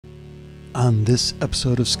On this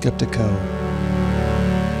episode of Skeptiko,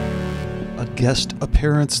 a guest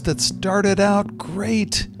appearance that started out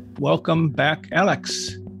great. Welcome back,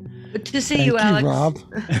 Alex. Good to see you, Alex. Rob.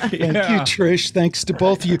 Thank you, Trish. Thanks to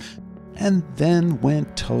both of you. And then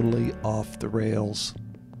went totally off the rails.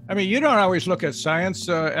 I mean, you don't always look at science,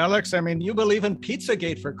 Alex. I mean, you believe in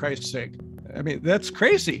Pizzagate, for Christ's sake. I mean, that's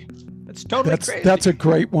crazy. That's totally crazy. That's a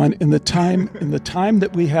great one. In the time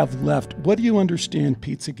that we have left, what do you understand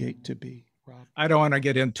Pizzagate to be, Rob? I don't want to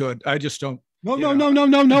get into it. I just don't. No.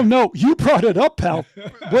 You brought it up, pal.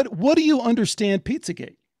 What do you understand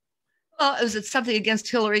Pizzagate? Well, it's something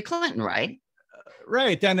against Hillary Clinton, right?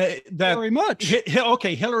 Right. And that very much.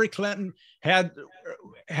 Okay. Hillary Clinton had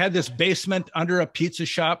this basement under a pizza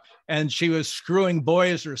shop, and she was screwing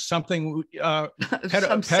boys or something,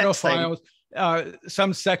 pedophiles.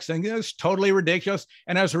 Some sex thing. It was totally ridiculous.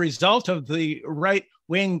 And as a result of the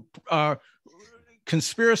right-wing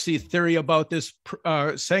conspiracy theory about this,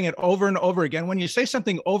 saying it over and over again, when you say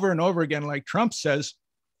something over and over again, like Trump says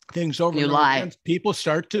things over and over again, people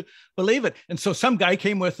start to believe it. And so some guy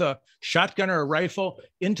came with a shotgun or a rifle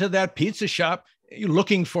into that pizza shop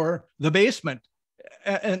looking for the basement.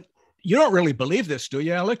 And you don't really believe this, do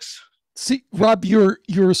you, Alex? See, Rob,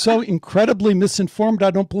 you're so incredibly misinformed.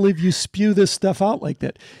 I don't believe you spew this stuff out like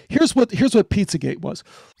that. Here's what Pizzagate was.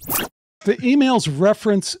 The emails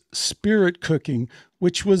reference spirit cooking,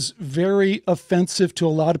 which was very offensive to a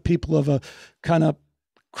lot of people of a kind of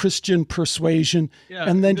Christian persuasion. Yeah,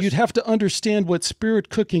 and then you'd have to understand what spirit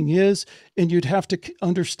cooking is, and you'd have to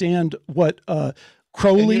understand what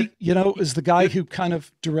Crowley, is the guy who kind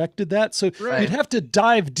of directed that. So you'd have to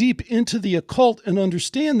dive deep into the occult and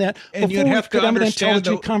understand that before we could have an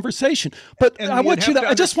intelligent conversation. But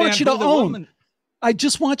I just want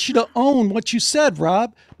you to own what you said,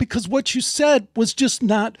 Rob, because what you said was just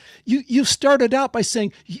not, you started out by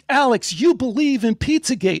saying, Alex, you believe in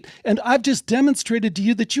Pizzagate. And I've just demonstrated to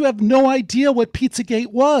you that you have no idea what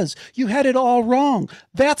Pizzagate was. You had it all wrong.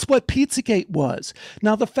 That's what Pizzagate was.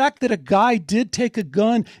 Now, the fact that a guy did take a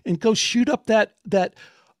gun and go shoot up that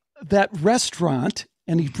restaurant,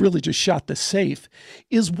 and he really just shot the safe,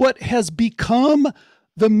 is what has become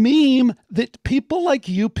the meme that people like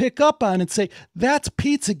you pick up on and say, that's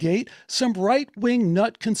Pizzagate. Some right-wing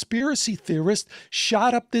nut conspiracy theorist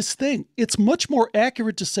shot up this thing. It's much more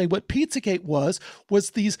accurate to say what Pizzagate was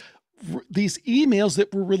these emails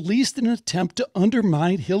that were released in an attempt to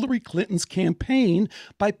undermine Hillary Clinton's campaign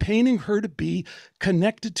by painting her to be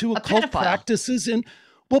connected to occult practices. And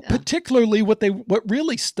particularly what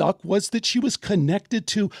really stuck was that she was connected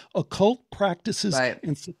to occult practices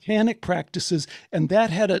and satanic practices, and that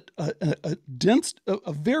had a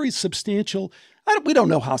very substantial. We don't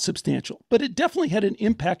know how substantial, but it definitely had an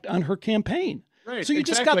impact on her campaign. Right, so you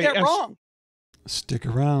just got that wrong. Stick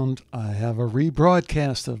around. I have a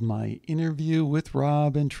rebroadcast of my interview with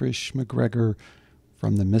Rob and Trish Macgregor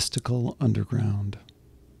from the Mystical Underground.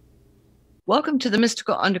 Welcome to the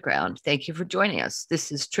Mystical Underground. Thank you for joining us.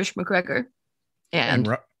 This is Trish Macgregor and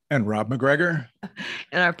Rob Macgregor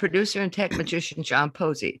and our producer and tech magician, John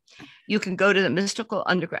Posey. You can go to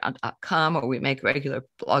themysticalunderground.com, where we make regular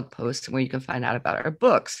blog posts and where you can find out about our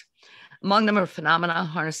books. Among them are Phenomena,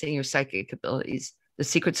 Harnessing Your Psychic Abilities, The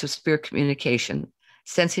Secrets of Spirit Communication,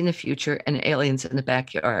 Sensing the Future, and Aliens in the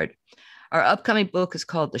Backyard. Our upcoming book is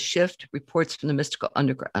called The Shift, Reports from the Mystical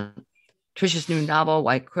Underground. Trish's new novel,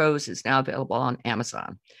 White Crows, is now available on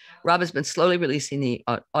Amazon. Rob has been slowly releasing the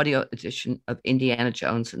audio edition of Indiana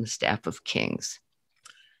Jones and the Staff of Kings.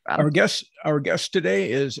 Rob? Our guest today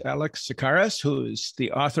is Alex Sakaras, who is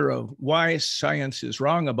the author of Why Science is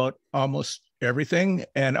Wrong About Almost Everything,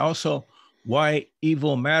 and also Why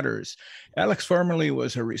Evil Matters. Alex formerly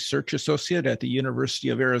was a research associate at the University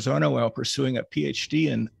of Arizona while pursuing a PhD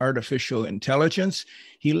in artificial intelligence.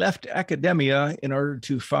 He left academia in order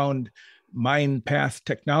to found MindPath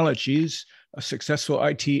Technologies, a successful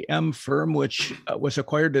ITM firm, which was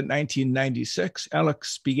acquired in 1996.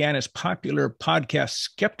 Alex began his popular podcast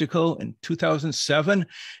Skeptiko in 2007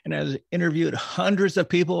 and has interviewed hundreds of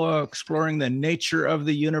people exploring the nature of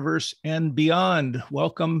the universe and beyond.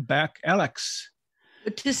 Welcome back, Alex.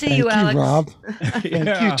 Good to see you, Alex. Rob. Thank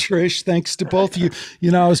you, Trish. Thanks to both of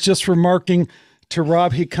you. I was just remarking to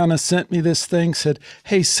Rob, he kind of sent me this thing, said,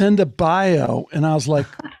 hey, send a bio. And I was like,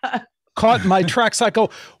 caught in my tracks. I go,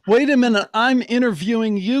 wait a minute, I'm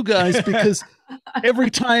interviewing you guys, because every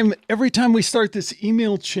time we start this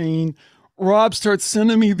email chain, Rob starts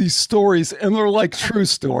sending me these stories, and they're like true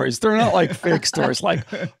stories. They're not like fake stories. Like,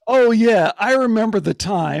 oh yeah, I remember the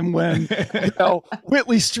time when,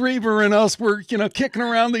 Whitley Strieber and us were, kicking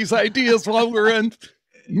around these ideas while we were in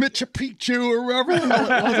Machu Picchu or wherever the hell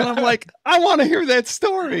it was. And I'm like, I want to hear that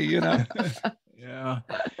story, you know? Yeah.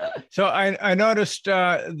 So I noticed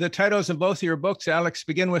the titles of both of your books, Alex,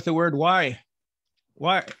 begin with the word why.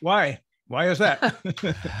 Why? Why is that?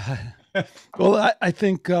 Well, I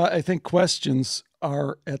think questions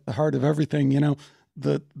are at the heart of everything. You know,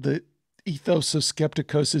 the ethos of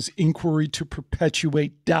Skeptikos is inquiry to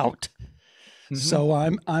perpetuate doubt. Mm-hmm. So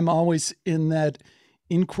I'm always in that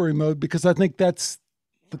inquiry mode, because I think that's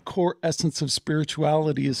the core essence of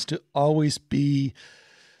spirituality, is to always be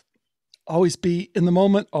in the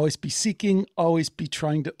moment, always be seeking, always be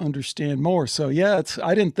trying to understand more. So yeah,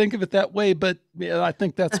 I didn't think of it that way, but yeah, I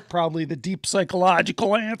think that's probably the deep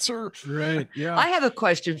psychological answer. Right. Yeah. I have a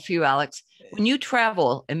question for you, Alex. When you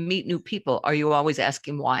travel and meet new people, are you always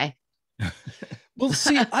asking why? Well,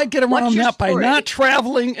 see, I get around that by not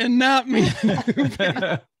traveling and not meeting new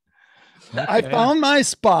people. Okay. I found my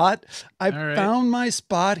spot. Found my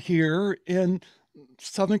spot here in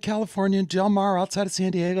Southern California, in Del Mar, outside of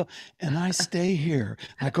San Diego, and I stay here.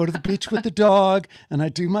 I go to the beach with the dog, and I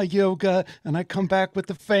do my yoga, and I come back with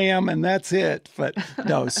the fam, and that's it. But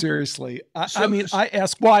no, seriously, I mean, I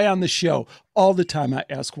ask why on the show all the time. I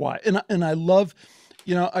ask why, and I love,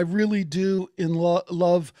 you know, I really do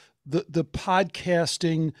love the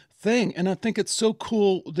podcasting thing, and I think it's so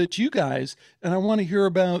cool that you guys, and I want to hear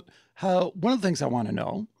about how, one of the things I want to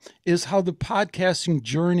know is how the podcasting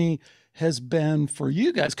journey has been for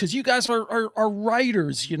you guys, because you guys are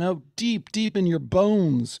writers, you know, deep in your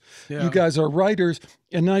bones. Yeah. You guys are writers,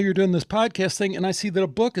 and now you're doing this podcast thing, and I see that a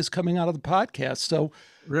book is coming out of the podcast. So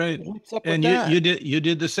right, what's up and with that? you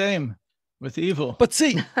did the same with Evil. But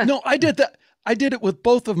see, no, I did that. I did it with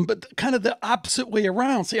both of them, but kind of the opposite way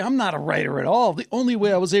around. See, I'm not a writer at all. The only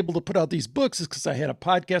way I was able to put out these books is because I had a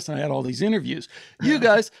podcast and I had all these interviews. You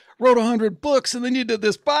guys wrote 100 books and then you did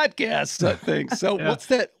this podcast thing. So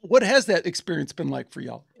yeah. What has that experience been like for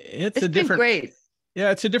y'all? It's a different, been great.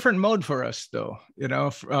 Yeah, it's a different mode for us, though. You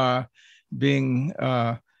know, being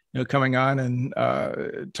you know, coming on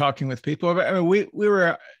and talking with people. I mean, we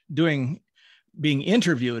were being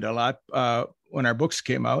interviewed a lot when our books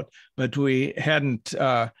came out, but we hadn't.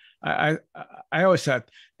 I always thought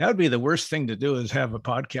that would be the worst thing to do, is have a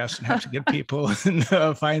podcast and have to get people and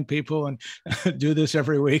find people and do this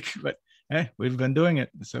every week. But we've been doing it,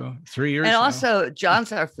 so 3 years. And now. Also,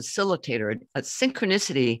 John's our facilitator.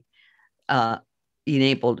 Synchronicity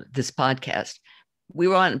enabled this podcast.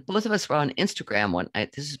 Both of us were on Instagram one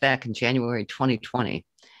night. This is back in January 2020,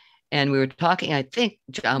 and we were talking. I think,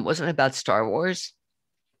 John, wasn't it about Star Wars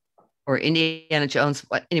or Indiana Jones?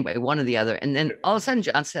 Anyway, one or the other. And then all of a sudden,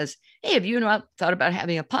 John says, "Hey, have you thought about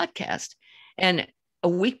having a podcast?" And a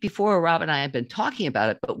week before, Rob and I had been talking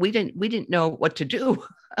about it, but we didn't know what to do.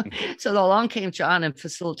 So along came John and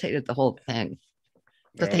facilitated the whole thing.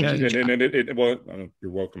 So thank you, John. Well,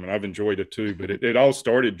 you're welcome, and I've enjoyed it too. But it all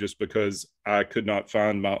started just because I could not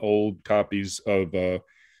find my old copies of the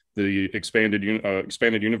expanded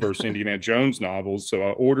universe Indiana Jones novels, so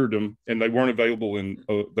I ordered them, and they weren't available in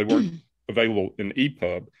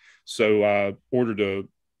EPUB. So I ordered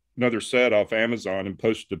another set off Amazon and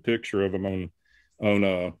posted a picture of them on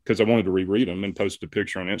because I wanted to reread them, and posted a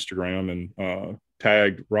picture on Instagram and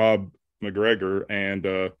tagged Rob Macgregor, and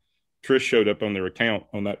Trish showed up on their account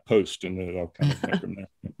on that post, and then it all kind of went from there.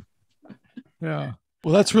 Yeah.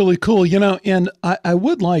 Well, that's really cool, you know, and I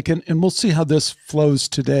would like, and we'll see how this flows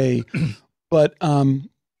today, but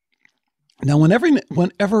now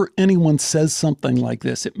whenever anyone says something like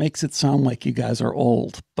this, it makes it sound like you guys are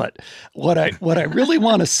old. But what I really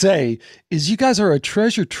want to say is you guys are a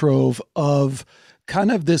treasure trove of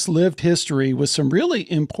kind of this lived history with some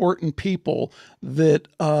really important people that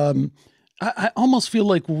I almost feel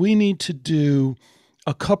like we need to do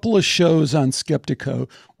a couple of shows on Skeptiko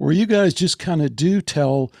where you guys just kind of do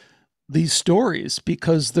tell these stories,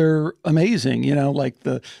 because they're amazing, you know, like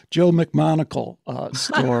the Joe McMonagle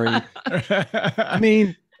story. I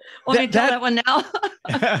mean, want me to tell that one now?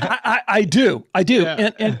 I do. Yeah.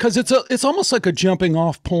 And because it's almost like a jumping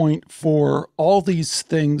off point for all these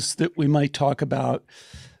things that we might talk about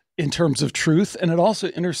in terms of truth, and it also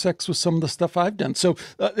intersects with some of the stuff I've done. So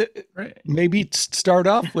maybe start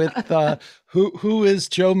off with who is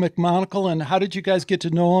Joe McMonagle, and how did you guys get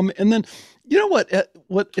to know him? And then, you know what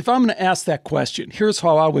if I'm going to ask that question, here's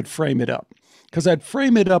how I would frame it up, because I'd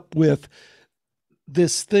frame it up with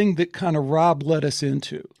this thing that kind of Rob led us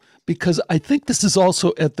into, because I think this is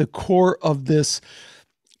also at the core of this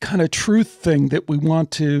kind of truth thing that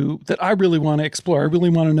I really want to explore. I really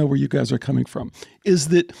want to know where you guys are coming from, is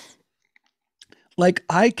that, like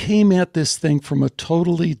I came at this thing from a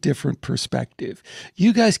totally different perspective.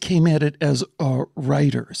 You guys came at it as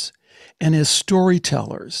writers and as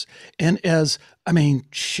storytellers and as, I mean,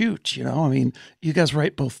 shoot, you guys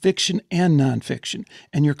write both fiction and nonfiction,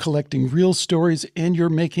 and you're collecting real stories and you're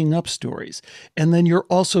making up stories. And then you're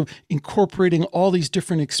also incorporating all these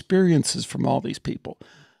different experiences from all these people.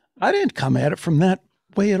 I didn't come at it from that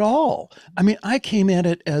way at all. I mean, I came at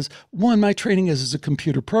it as, one, my training is as a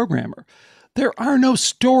computer programmer. There are no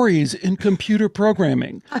stories in computer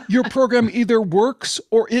programming. Your program either works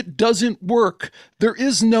or it doesn't work. There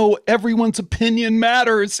is no everyone's opinion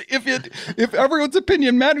matters. If everyone's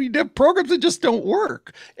opinion matters, you have programs that just don't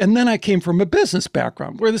work. And then I came from a business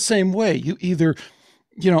background. We're the same way. You either,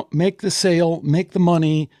 make the sale, make the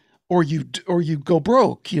money, or you go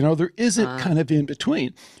broke. There isn't kind of in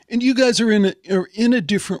between. And you guys are in a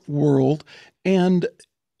different world, and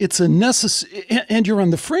it's a necessary, and you're on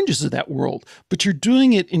the fringes of that world, but you're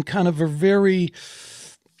doing it in kind of a very,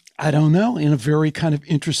 in a very kind of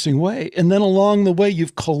interesting way. And then along the way,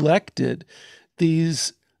 you've collected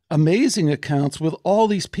these amazing accounts with all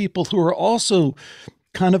these people who are also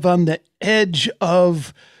kind of on the edge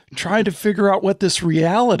of trying to figure out what this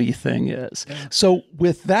reality thing is. Yeah. So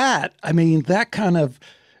with that, that kind of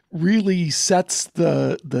really sets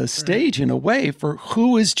the stage in a way for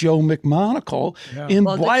who is Joe McMonagle, and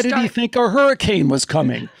why did he think a hurricane was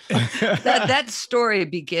coming? that story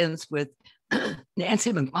begins with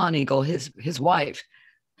Nancy McMonagle, his wife.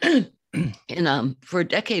 And for a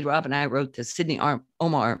decade, Rob and I wrote the Sidney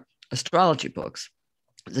Omar astrology books,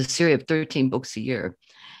 the series of 13 books a year.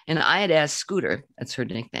 And I had asked Scooter, that's her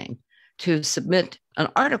nickname, to submit an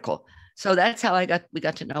article. So that's how we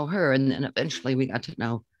got to know her. And then eventually we got to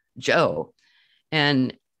know Joe.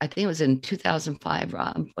 And I think it was in 2005,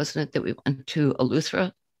 Rob, wasn't it, that we went to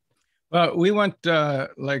Eleuthera? Well, we went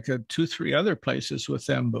 2-3 other places with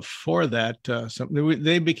them before that. So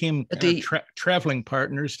they became traveling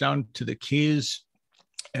partners down to the Keys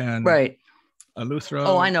and right. Eleuthera.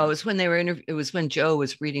 Oh, I know. It was when they were it was when Joe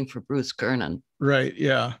was reading for Bruce Gernon. Right.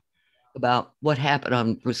 Yeah. About what happened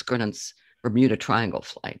on Bruce Gernon's Bermuda Triangle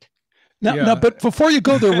flight. Now, but before you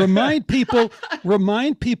go there, remind people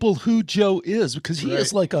who Joe is, because he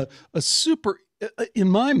is like a super, in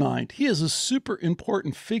my mind, he is a super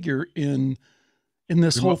important figure in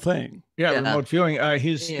this whole thing. Yeah, remote viewing.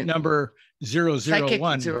 He's number 001. Psychic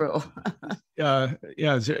 0. He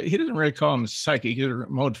doesn't really call him psychic, he's a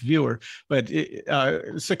remote viewer, but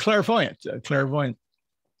it's a clairvoyant.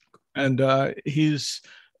 And he's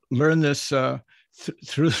learned this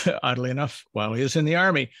through, oddly enough, while he was in the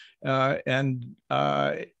Army. And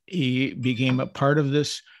he became a part of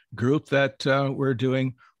this group that were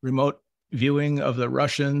doing remote viewing of the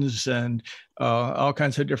Russians and all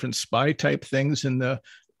kinds of different spy type things in the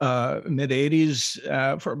mid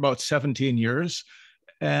 80s for about 17 years.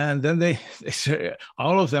 And then they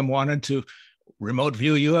all of them wanted to remote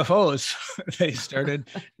view UFOs. They started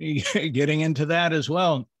getting into that as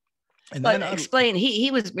well. And but then explain,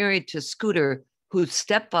 he was married to Scooter, whose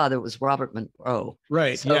stepfather was Robert Monroe.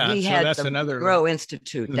 Right. So he had that's the another Monroe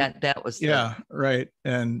Institute. That was right.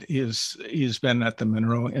 And he's been at the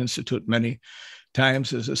Monroe Institute many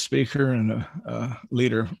times as a speaker and a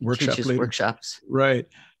leader, workshops. Right.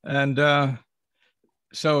 And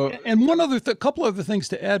so and a couple other things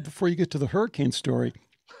to add before you get to the hurricane story,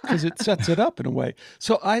 because it sets it up in a way.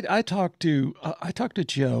 So I talked to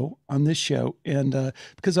Joe on this show, and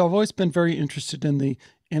because I've always been very interested in the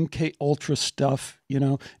MK Ultra stuff,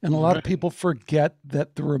 and a lot of people forget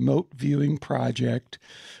that the Remote Viewing Project,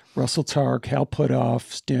 Russell Targ, Hal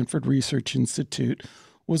Puthoff, Stanford Research Institute,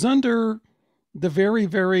 was under the very,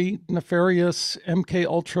 very nefarious MK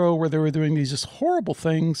Ultra, where they were doing these just horrible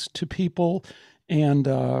things to people and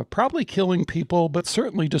probably killing people, but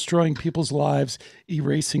certainly destroying people's lives,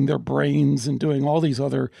 erasing their brains, and doing all these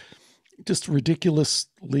other just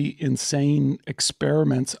ridiculously insane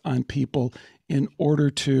experiments on people in order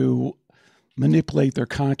to manipulate their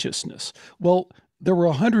consciousness. Well, there were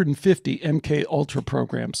 150 MK Ultra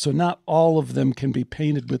programs, so not all of them can be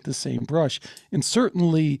painted with the same brush. And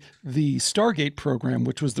certainly the Stargate program,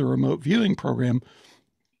 which was the remote viewing program,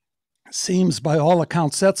 seems, by all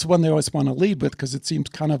accounts, that's one they always want to lead with, because it seems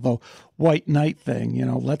kind of a white knight thing.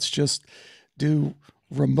 Let's just do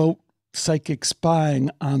remote psychic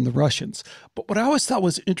spying on the Russians. But what I always thought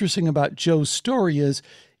was interesting about Joe's story is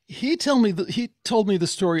he told me the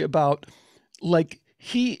story about, like,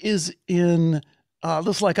 he is in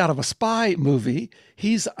this is like out of a spy movie.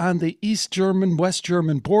 He's on the East German, West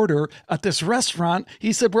German border at this restaurant.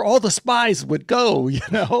 He said where all the spies would go,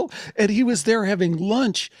 and he was there having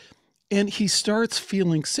lunch. and he starts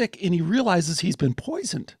feeling sick, and he realizes he's been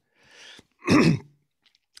poisoned.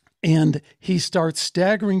 And he starts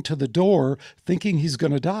staggering to the door thinking he's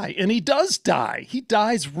going to die. And he does die. He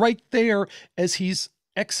dies right there as he's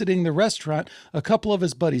exiting the restaurant. A couple of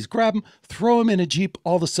his buddies grab him, throw him in a Jeep.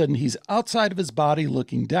 All of a sudden, he's outside of his body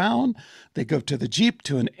looking down. They go to the Jeep,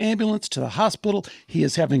 to an ambulance, to the hospital. He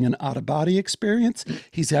is having an out-of-body experience.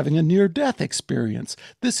 He's having a near-death experience.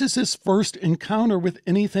 This is his first encounter with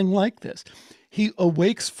anything like this. He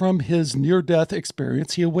awakes from his near-death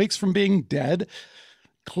experience. He awakes from being dead.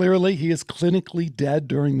 Clearly, he is clinically dead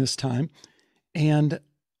during this time. And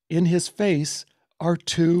in his face are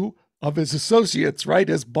two of his associates, right?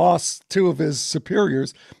 His boss, two of his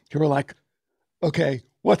superiors, who are like, okay,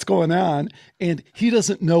 what's going on? And he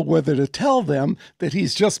doesn't know whether to tell them that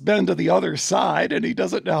he's just been to the other side, and he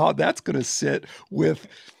doesn't know how that's going to sit with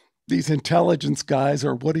these intelligence guys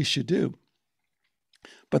or what he should do.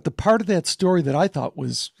 But the part of that story that I thought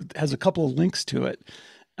has a couple of links to it,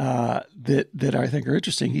 that I think are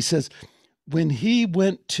interesting. He says, when he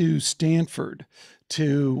went to Stanford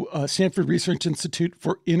Research Institute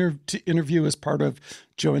to interview as part of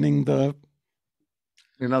joining the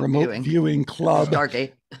remote viewing club.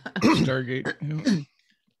 Stargate. Stargate.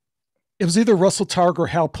 It was either Russell Targ or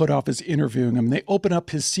Hal Puthoff is interviewing him. They open up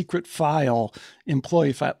his secret file,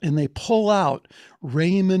 employee file, and they pull out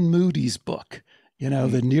Raymond Moody's book,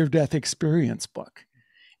 the near-death experience book.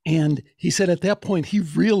 And he said at that point, he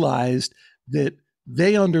realized that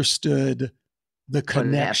they understood the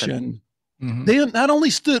connection. Mm-hmm. They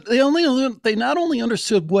not only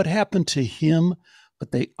understood what happened to him,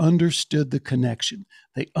 but they understood the connection.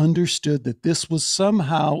 They understood that this was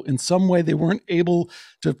somehow, in some way, they weren't able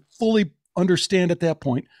to fully understand at that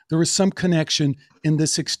point. There was some connection in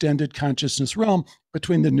this extended consciousness realm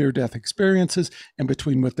between the near-death experiences and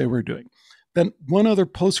between what they were doing. Then one other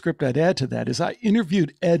postscript I'd add to that is I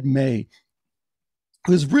interviewed Ed May,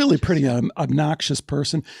 who was really pretty obnoxious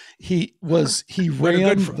person. He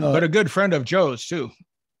ran but a good friend of Joe's too.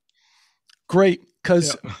 Great,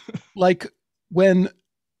 because like when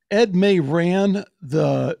Ed May ran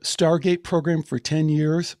the Stargate program for 10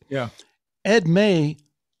 years, Ed May,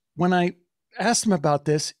 when I asked him about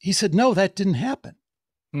this, he said, no, that didn't happen.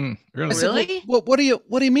 Really? Said, well, what do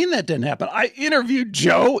you mean that didn't happen? I interviewed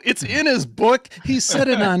Joe. It's in his book. He said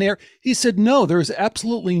it on air. He said, no, there's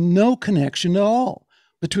absolutely no connection at all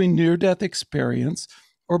between near-death experience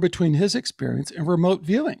or between his experience and remote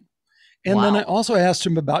viewing. And then I also asked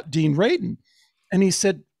him about Dean Radin. And he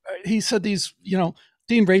said these,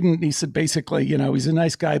 Dean Radin, he said, basically, he's a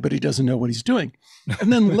nice guy, but he doesn't know what he's doing.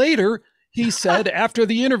 And then later, he said, after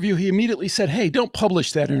the interview, he immediately said, hey, don't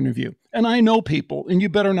publish that interview. And I know people, and you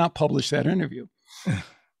better not publish that interview.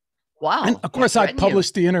 Wow. And of course, I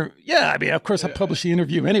published the interview. Yeah, I mean, of course, I published the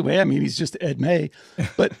interview anyway. I mean, he's just Ed May.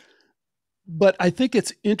 But I think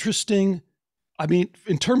it's interesting. I mean,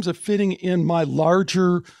 in terms of fitting in my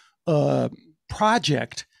larger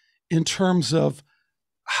project, in terms of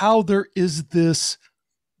how there is this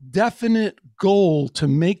definite goal to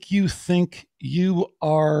make you think you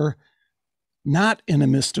are not in a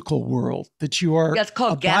mystical world, that you are that's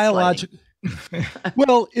called biological.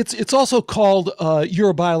 Well, it's also called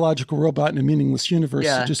you're a biological robot in a meaningless universe.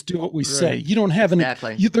 So just do what we say. You don't have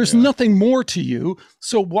there's nothing more to you.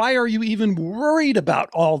 So why are you even worried about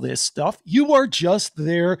all this stuff? You are just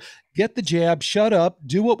there. Get the jab, shut up,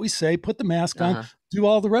 do what we say, put the mask on, do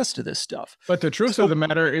all the rest of this stuff. But the truth of the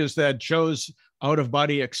matter is that Joe's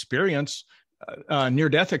out-of-body experience,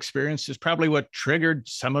 near-death experience, is probably what triggered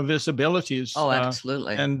some of his abilities. Oh,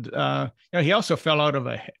 absolutely. And he also fell out of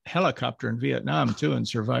a helicopter in Vietnam too and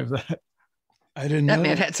survived that. I didn't know. That may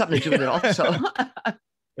have had something to do with it also.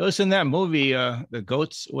 It was in that movie, The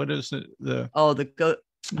Goats. What is it? The goat.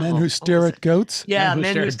 Men Who Stare at Goats? Yeah,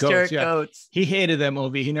 Men Who Stare at Goats. He hated that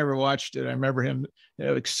movie. He never watched it. I remember him,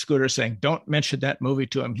 Scooter, saying, don't mention that movie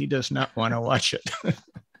to him. He does not want to watch it.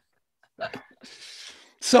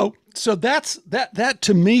 So that's that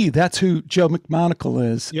to me, that's who Joe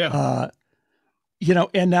McMonagle is. Yeah.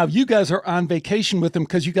 And now you guys are on vacation with him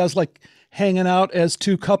because you guys like hanging out as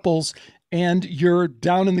two couples and you're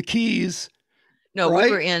down in the Keys. No, right?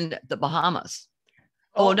 We were in the Bahamas.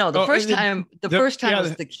 Oh no, the first time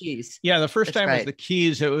was the Keys. Yeah, the first time was the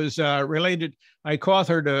Keys. It was related. I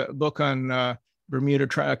co-authored a book on a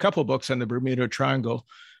couple of books on the Bermuda Triangle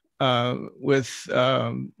with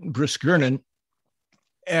Bruce Gernon.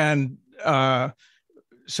 And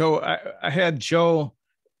so I had Joe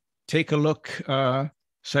take a look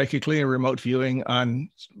psychically and remote viewing on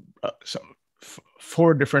some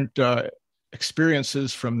 4 different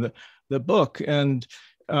experiences from the book, and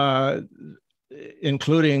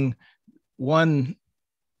including one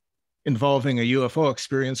involving a UFO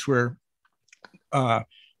experience where,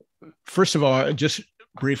 first of all, just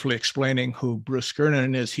briefly explaining who Bruce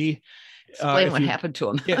Kernan is. He explain what happened to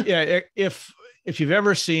him. If you've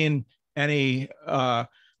ever seen any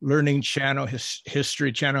Learning Channel,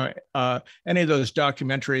 History Channel, any of those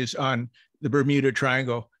documentaries on the Bermuda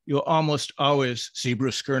Triangle, you'll almost always see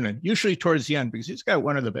Bruce Kernan, usually towards the end, because he's got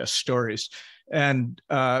one of the best stories. And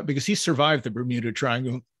because he survived the Bermuda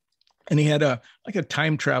Triangle, and he had a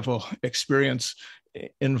time travel experience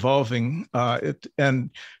involving it. And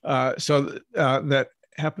so that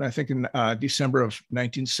happened, I think, in December of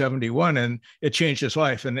 1971, and it changed his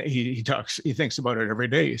life. And he thinks about it every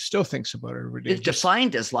day. He still thinks about it every day. It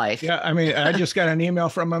defined his life. Yeah, I mean, I just got an email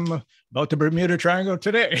from him about the Bermuda Triangle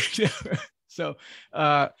today. So,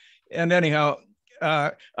 and anyhow,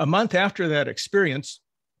 a month after that experience,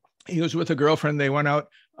 he was with a girlfriend. They went out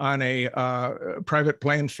on a private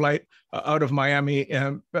plane flight out of Miami,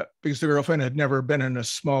 and because the girlfriend had never been in a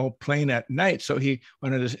small plane at night, so he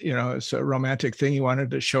wanted to, it's a romantic thing. He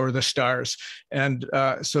wanted to show her the stars, and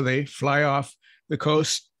so they fly off the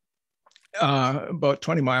coast about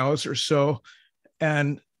 20 miles or so,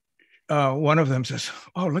 and one of them says,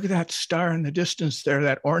 "Oh, look at that star in the distance there,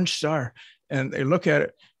 that orange star." And they look at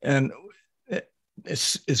it, and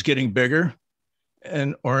it's getting bigger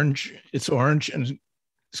and orange. It's orange, and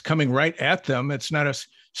it's coming right at them. It's not a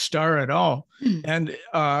star at all. And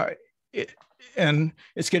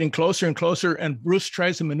it's getting closer and closer. And Bruce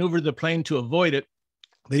tries to maneuver the plane to avoid it,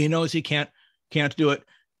 but he knows he can't do it.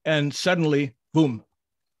 And suddenly, boom,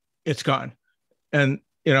 it's gone. And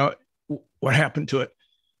what happened to it?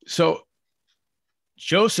 So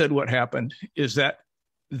Joe said what happened is that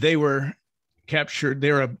they were captured,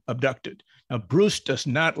 they were abducted. Now, Bruce does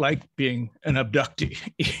not like being an abductee.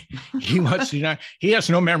 He has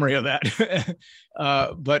no memory of that.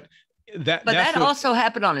 But that also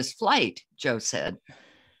happened on his flight, Joe said.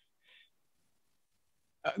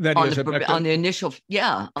 That on the initial flight.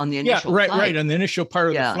 Right, on the initial part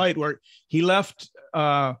of the flight where he left.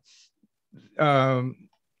 What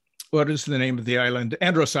is the name of the island?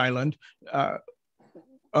 Andros Island.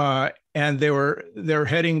 And they're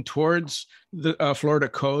heading towards the Florida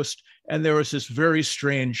coast, and there was this very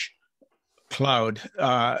strange cloud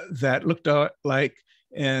that looked like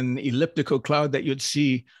an elliptical cloud that you'd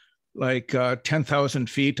see like 10,000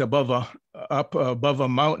 feet above a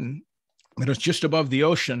mountain. It was just above the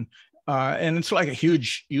ocean, and it's like a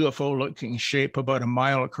huge UFO-looking shape about a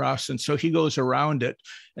mile across. And so he goes around it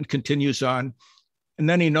and continues on, and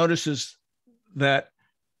then he notices that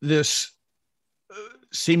this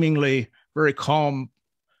seemingly very calm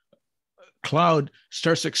cloud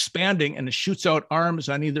starts expanding, and it shoots out arms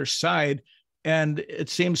on either side, and it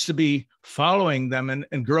seems to be following them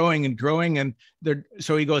and growing and growing. And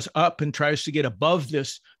so he goes up and tries to get above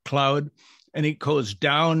this cloud, and he goes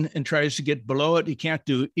down and tries to get below it. He can't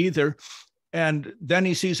do either. And then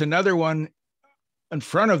he sees another one in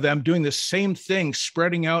front of them doing the same thing,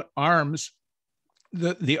 spreading out arms.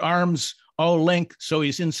 The arms all link, so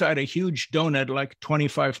he's inside a huge donut, like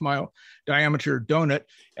 25-mile diameter donut,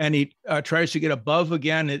 and he tries to get above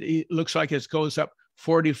again. It looks like it goes up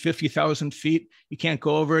 40, 50,000 feet. He can't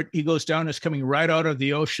go over it. He goes down. It's coming right out of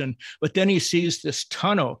the ocean. But then he sees this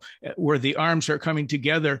tunnel where the arms are coming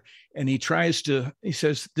together, and he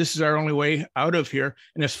says, "This is our only way out of here."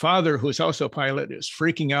 And his father, who is also a pilot, is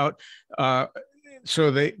freaking out. So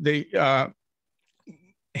they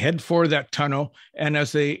head for that tunnel, and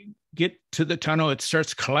as they get to the tunnel, it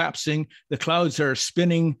starts collapsing. The clouds are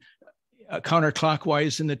spinning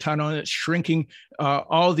counterclockwise in the tunnel, and it's shrinking.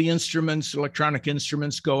 All the instruments, electronic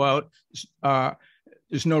instruments, go out.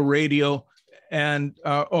 There's no radio. And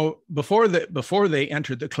before they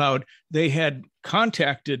entered the cloud, they had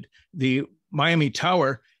contacted the Miami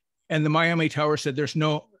Tower, and the Miami Tower said there's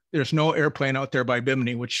no airplane out there by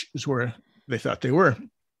Bimini, which is where they thought they were.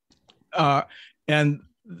 And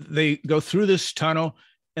they go through this tunnel,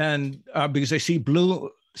 and because they see blue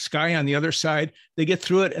sky on the other side, they get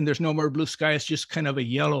through it, and there's no more blue sky. It's just kind of a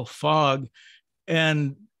yellow fog,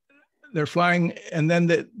 and they're flying. And then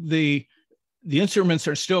the instruments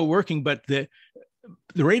are still working, but the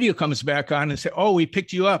radio comes back on and say, "Oh, we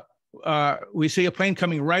picked you up. We see a plane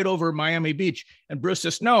coming right over Miami Beach." And Bruce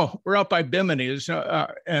says, "No, we're out by Bimini."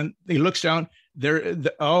 And he looks down there,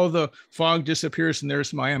 all the fog disappears, and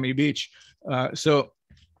there's Miami Beach. So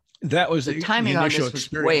that was the timing on this was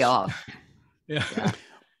experience. Way off. Yeah.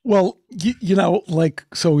 Well,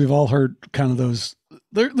 so we've all heard kind of those.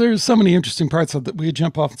 There's so many interesting parts of that. We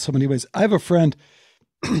jump off in so many ways. I have a friend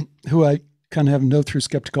who I kind of have know through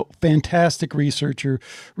Skeptiko. Fantastic researcher,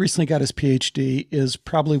 recently got his PhD, is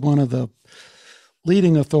probably one of the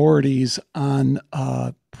leading authorities on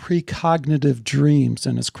precognitive dreams,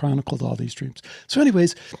 and has chronicled all these dreams. So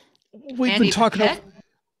anyways, we've been talking about...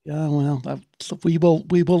 Yeah, well, we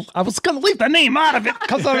will. I was going to leave the name out of it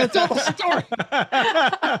because I'm going to tell the story.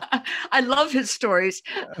 I love his stories.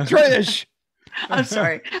 Trish. I'm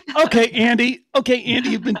sorry. Okay, Andy,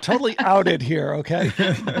 you've been totally outed here. Okay.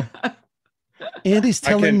 Andy's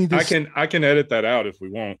telling me this. I can edit that out if we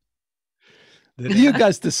want. You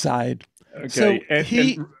guys decide. Okay. So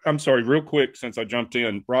and I'm sorry, real quick, since I jumped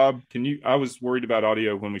in, Rob, I was worried about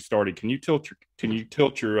audio when we started. Can you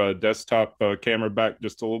tilt your desktop camera back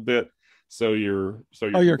just a little bit? So your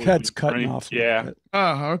head's cutting off. Yeah.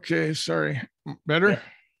 Oh, okay. Sorry. Better? Yeah.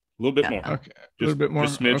 A little bit more. Okay. A little bit more.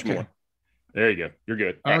 Just a smidge more. There you go. You're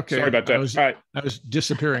good. Okay. Sorry about that. I was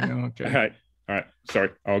disappearing. Okay. All right.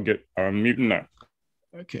 Sorry. I'm muting now.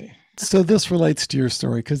 Okay. So this relates to your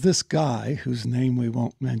story because this guy, whose name we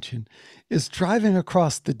won't mention, is driving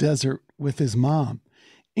across the desert with his mom,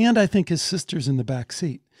 and I think his sister's in the back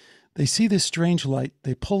seat. They see this strange light.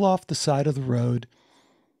 They pull off the side of the road.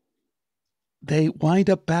 They wind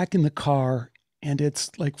up back in the car, and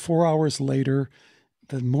it's like 4 hours later.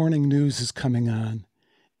 The morning news is coming on,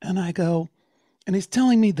 and I go, and he's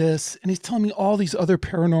telling me this, and he's telling me all these other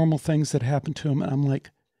paranormal things that happened to him, and I'm like,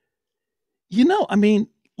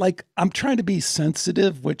 I'm trying to be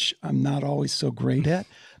sensitive, which I'm not always so great at,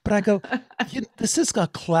 but I go, this is a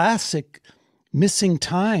classic missing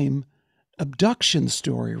time abduction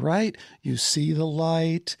story, right? You see the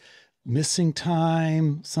light, missing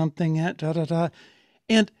time, something at da-da-da.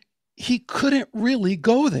 And he couldn't really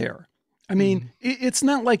go there. I mean, it's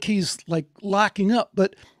not like he's like locking up,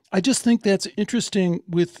 but I just think that's interesting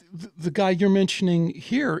with the guy you're mentioning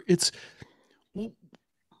here. It's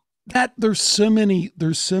that there's so many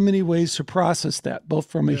ways to process that, both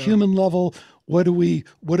from a human level. What do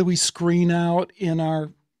we screen out in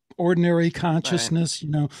our ordinary consciousness?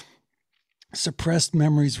 Right. Suppressed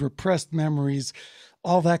memories, repressed memories,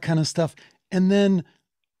 all that kind of stuff. And then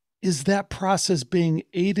is that process being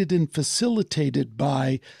aided and facilitated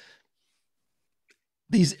by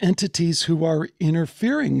these entities who are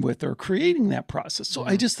interfering with or creating that process? So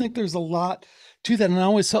I just think there's a lot to that. And I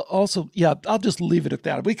always also, I'll just leave it at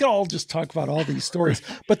that. We could all just talk about all these stories.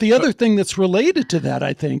 But the other thing that's related to that,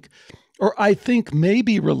 I think may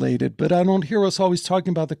be related, but I don't hear us always talking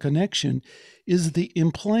about the connection, is the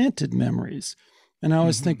implanted memories. And I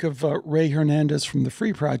always think of Ray Hernandez from the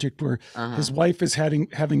Free Project, where his wife is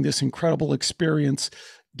having this incredible experience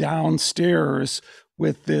downstairs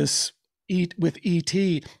with ET,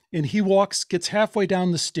 and he gets halfway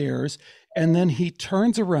down the stairs, and then he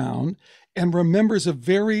turns around and remembers a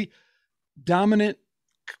very dominant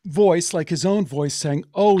voice, like his own voice, saying,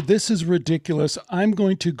 "Oh, this is ridiculous. I'm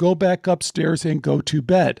going to go back upstairs and go to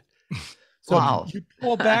bed." So wow. You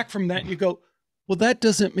pull back from that and you go, well, that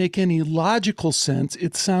doesn't make any logical sense.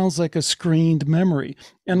 It sounds like a screened memory.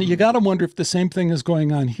 And you got to wonder if the same thing is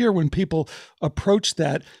going on here when people approach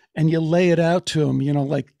that and you lay it out to them,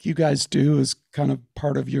 like you guys do as kind of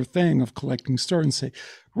part of your thing of collecting stories, and say,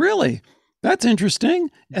 really? That's interesting.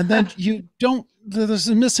 And then there's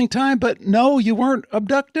a missing time, but no, you weren't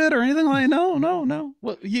abducted or anything like that. No.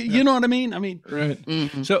 Well, you know what I mean? Right.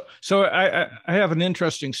 Mm-hmm. So I have an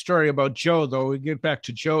interesting story about Joe, though. We get back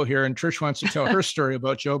to Joe here, and Trish wants to tell her story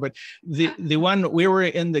about Joe. But the one, we were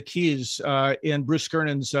in the Keys, in Bruce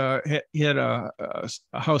Kernan's, he had a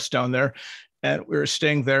house down there, and we were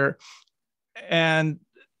staying there, and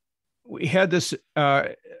we had this.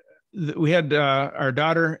 We had our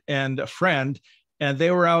daughter and a friend, and they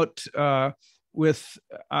were out with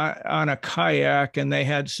on a kayak, and they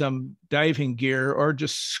had some diving gear or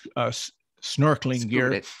just snorkeling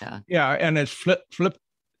gear. Yeah, and it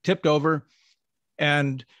tipped over,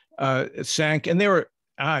 and it sank, and they were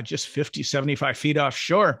just 50, 75 feet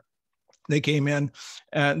offshore. They came in,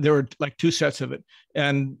 and there were like two sets of it,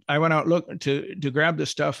 and I went out looking to grab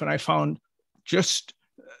this stuff, and I found just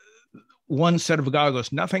one set of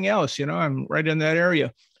goggles, nothing else. I'm right in that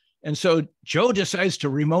area. And so Joe decides to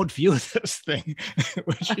remote view this thing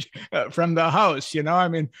which, from the house.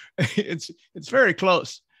 It's very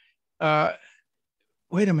close.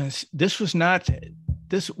 Wait a minute. This was not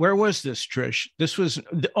this. Where was this, Trish? This was.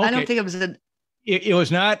 Okay. I don't think it was. It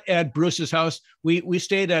was not at Bruce's house. We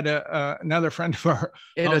stayed at another friend of ours.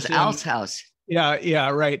 It was Al's house.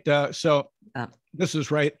 Yeah, right. So this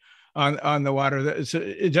is right on the water.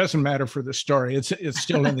 It doesn't matter for the story. It's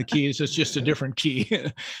still in the Keys. It's just a different key.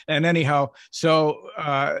 And anyhow, so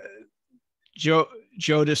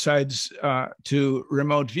Joe decides to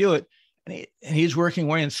remote view it, And he's working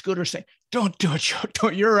away, and Scooter's saying, "Don't do it, Joe.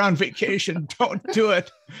 Don't, you're on vacation. Don't do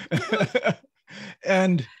it."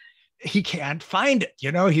 And he can't find it.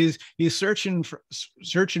 He's searching for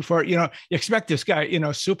it. You expect this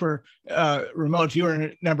guy, super remote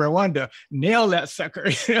viewer #1 to nail that sucker,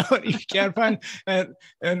 and he can't find it.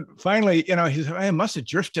 And finally, he's, I must have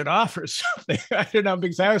drifted off or something. I don't know,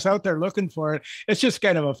 because I was out there looking for it. It's just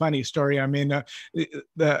kind of a funny story. I mean,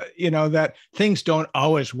 that things don't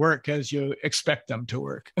always work as you expect them to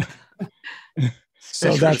work.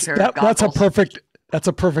 So that's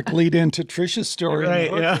a perfect lead into Trish's story. Right.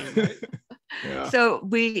 Yeah. Yeah. So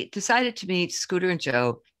we decided to meet Scooter and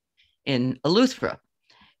Joe in Eleuthera.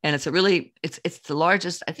 And it's it's the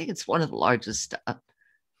largest, I think it's one of the largest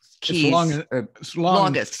keys. It's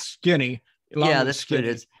longest, skinny. Yeah, that's what it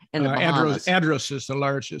is. And Andros is the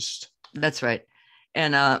largest. That's right.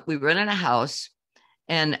 And we rented a house,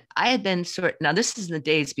 and I had been now this is in the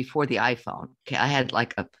days before the iPhone. Okay. I had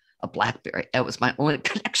like a BlackBerry. That was my only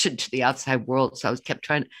connection to the outside world. So I kept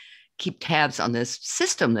trying to keep tabs on this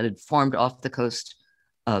system that had formed off the coast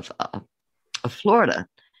of Florida.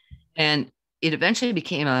 And it eventually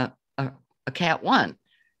became a Cat 1.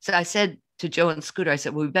 So I said to Joe and Scooter, I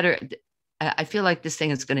said, well, I feel like this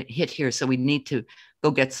thing is going to hit here. So we need to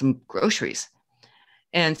go get some groceries.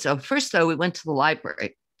 And so first, though, we went to the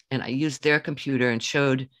library, and I used their computer and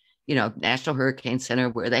showed, National Hurricane Center,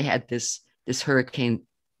 where they had this hurricane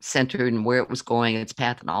center and where it was going, its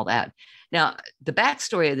path and all that. Now, the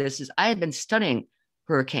backstory of this is I had been studying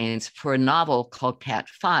hurricanes for a novel called Cat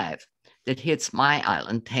 5 that hits my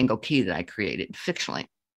island, Tango Key, that I created fictionally.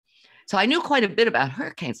 So I knew quite a bit about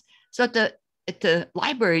hurricanes. So at the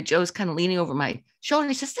library, Joe's kind of leaning over my shoulder,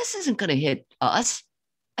 and he says, "This isn't going to hit us."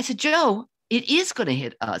 I said, "Joe, it is going to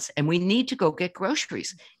hit us, and we need to go get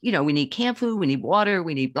groceries. We need canned food, we need water,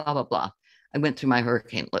 we need blah, blah, blah." I went through my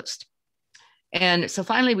hurricane list. And so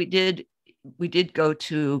finally we did go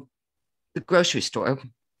to the grocery store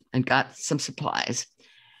and got some supplies.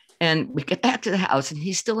 And we get back to the house, and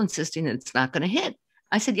he's still insisting that it's not going to hit.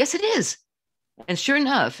 I said, "Yes, it is." And sure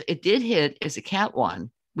enough, it did hit as a Cat 1.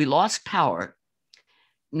 We lost power,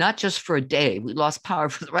 not just for a day. We lost power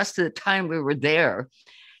for the rest of the time we were there.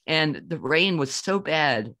 And the rain was so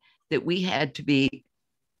bad that we had to be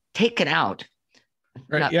taken out.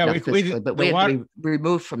 Right. We had to be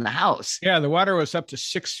removed from the house. Yeah, the water was up to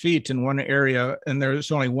 6 feet in one area, and there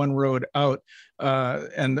was only one road out,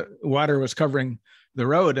 and the water was covering the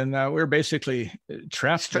road, and we were basically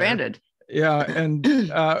stranded. Yeah, and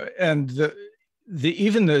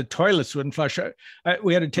even the toilets wouldn't flush.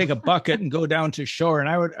 We had to take a bucket and go down to shore, and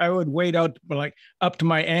I would wade out like up to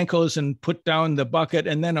my ankles and put down the bucket,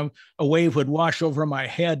 and then a wave would wash over my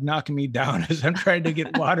head, knocking me down as I'm trying to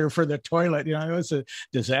get water for the toilet. It was a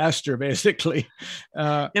disaster, basically.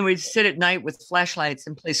 Then we'd sit at night with flashlights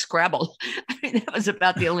and play Scrabble. I mean, that was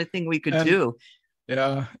about the only thing we could do.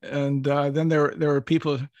 Yeah, and then there were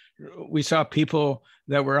people. We saw people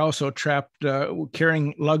that were also trapped,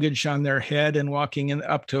 carrying luggage on their head and walking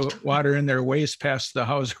up to water in their waist past the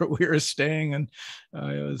house where we were staying. And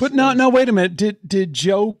wait a minute. Did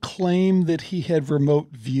Joe claim that he had remote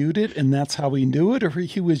viewed it, and that's how he knew it, or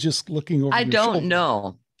he was just looking over? I don't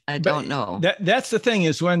know. That's the thing,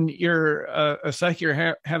 is when you're a psychic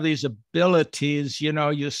or have these abilities,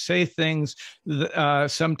 you say things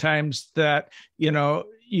sometimes that,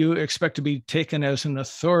 you expect to be taken as an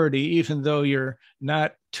authority, even though you're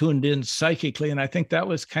not tuned in psychically. And I think that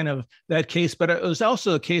was kind of that case, but it was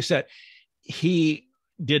also the case that he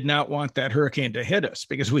did not want that hurricane to hit us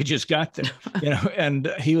because we just got there, and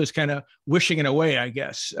he was kind of wishing it away, I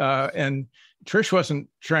guess. And Trish wasn't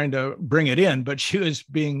trying to bring it in, but she was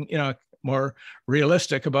being, more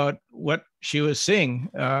realistic about what she was seeing,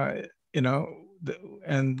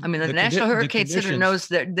 and I mean, the National Hurricane Center knows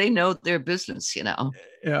that they know their business,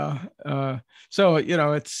 Yeah. So,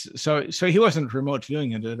 it's so he wasn't remote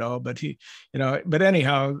viewing it at all, but but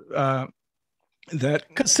anyhow,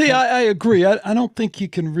 because I agree. I don't think you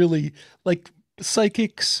can really, like,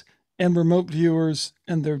 psychics and remote viewers,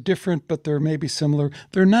 and they're different, but they're maybe similar.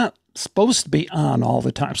 They're not supposed to be on all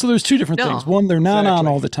the time. So there's two different things. One, they're not on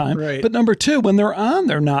all the time. Right. But number two, when they're on,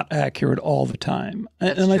 they're not accurate all the time.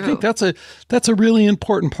 And I think that's a really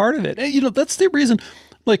important part of it. And, that's the reason,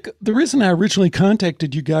 like, the reason I originally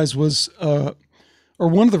contacted you guys was, or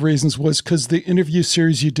one of the reasons was because the interview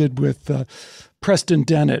series you did with Preston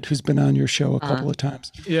Dennett, who's been on your show a couple of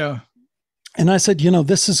times. Yeah. And I said,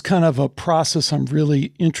 this is kind of a process I'm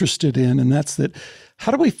really interested in. And that's that.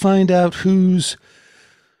 How do we find out who's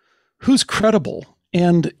credible?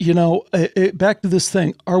 And, back to this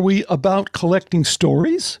thing, are we about collecting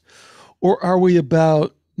stories, or are we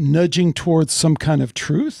about nudging towards some kind of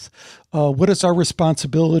truth? What is our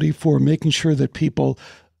responsibility for making sure that people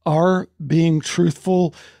are being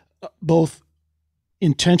truthful, both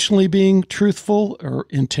intentionally being truthful or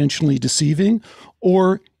intentionally deceiving,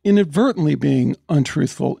 or inadvertently being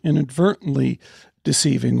untruthful, inadvertently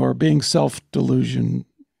deceiving, or being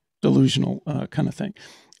delusional kind of thing?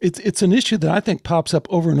 It's an issue that I think pops up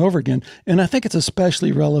over and over again, and I think it's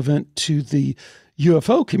especially relevant to the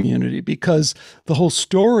UFO community, because the whole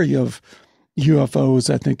story of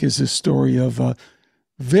UFOs, I think, is a story of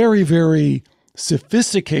very, very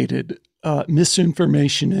sophisticated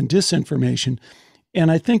misinformation and disinformation.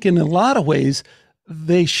 And I think in a lot of ways,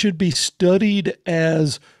 they should be studied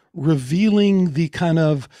as revealing the kind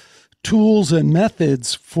of tools and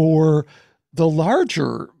methods for the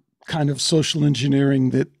larger kind of social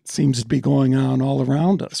engineering that seems to be going on all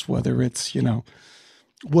around us, whether it's,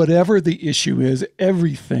 whatever the issue is,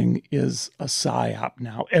 everything is a psyop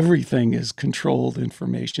now. Everything is controlled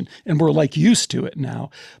information, and we're like used to it now.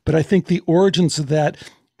 But I think the origins of that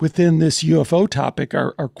within this UFO topic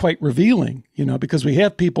are quite revealing, because we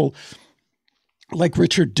have people like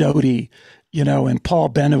Richard Doty, and Paul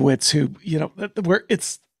Benowitz, who, where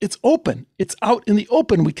it's open, it's out in the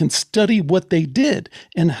open. We can study what they did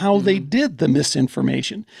and how they did the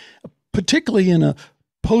misinformation, particularly in a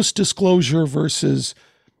post-disclosure versus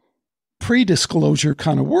pre-disclosure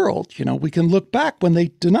kind of world. We can look back when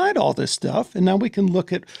they denied all this stuff, and now we can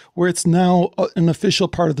look at where it's now an official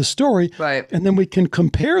part of the story. Right. And then we can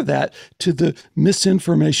compare that to the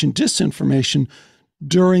misinformation, disinformation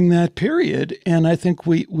during that period. And I think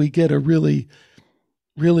we get a really,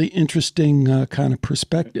 really interesting kind of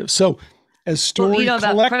perspective. So as story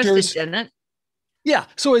collectors, didn't it? Yeah.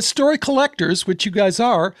 So as story collectors, which you guys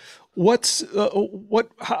are,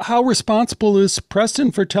 how responsible is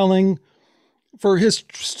Preston for his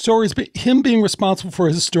stories, him being responsible for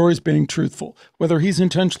his stories being truthful, whether he's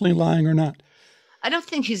intentionally lying or not? I don't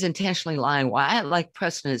think he's intentionally lying. Why I like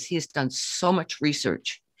Preston is he's done so much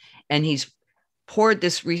research, and he's poured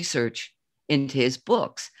this research into his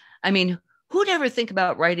books. I mean, who'd ever think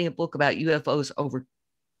about writing a book about UFOs over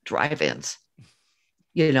drive-ins?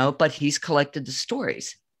 But he's collected the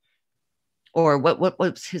stories. Or what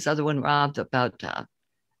was his other one, Rob, about?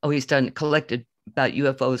 He's collected about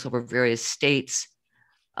UFOs over various states.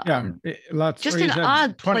 Lots. Just in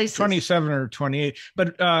odd places. 27 or 28.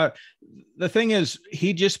 But the thing is,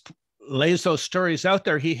 he just lays those stories out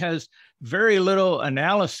there. He has very little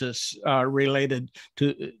analysis related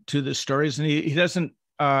to the stories, and he doesn't.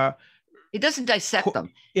 He doesn't dissect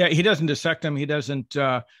them. Yeah, he doesn't dissect them. He doesn't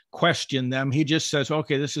question them. He just says,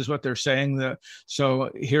 "Okay, this is what they're saying. So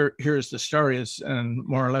here's the stories, and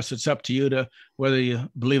more or less, it's up to you to whether you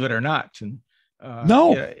believe it or not." And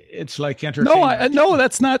no, it's like entertainment. No,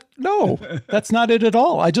 that's not it at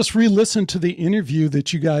all. I just re-listened to the interview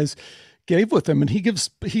that you guys gave with him, and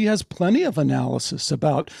he has plenty of analysis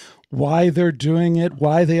about why they're doing it,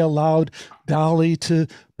 why they allowed Dolly to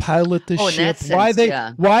pilot the ship,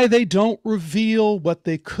 why they don't reveal what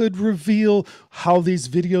they could reveal, how these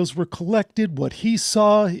videos were collected, what he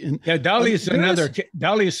saw. Dolly's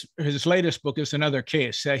his latest book is another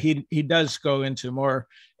case. He does go into more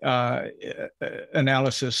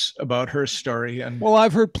analysis about her story. And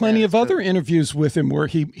I've heard plenty of other interviews with him where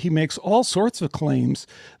he makes all sorts of claims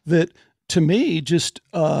that, to me, just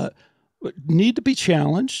need to be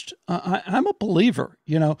challenged. I'm a believer,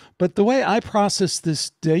 but the way I process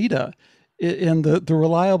this data and the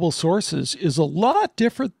reliable sources is a lot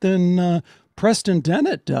different than Preston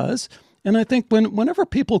Dennett does. And I think whenever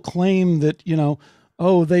people claim that,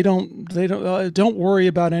 don't worry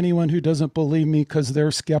about anyone who doesn't believe me because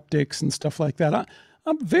they're skeptics and stuff like that,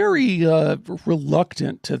 I'm very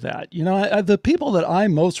reluctant to that. The people that I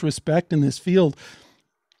most respect in this field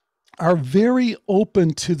are very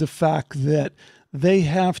open to the fact that they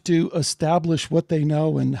have to establish what they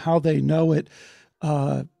know and how they know it,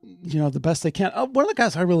 the best they can. One of the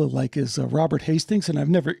guys I really like is Robert Hastings, and I've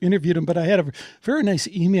never interviewed him, but I had a very nice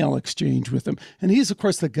email exchange with him. And he's, of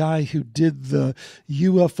course, the guy who did the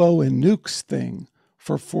UFO and nukes thing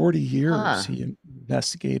for 40 years. He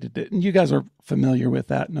investigated it. And you guys are familiar with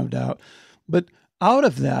that, no doubt. But out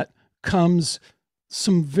of that comes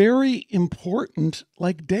some very important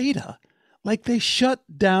data. They shut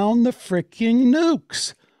down the freaking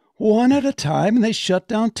nukes one at a time, and they shut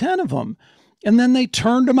down 10 of them. And then they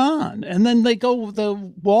turned them on. And then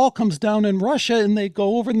the wall comes down in Russia, and they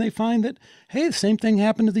go over and they find that, hey, the same thing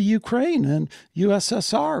happened to the Ukraine and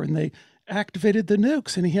USSR, and they activated the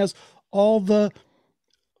nukes. And he has all the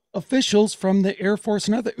officials from the Air Force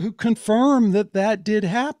and other who confirm that that did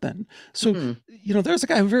happen. So, there's a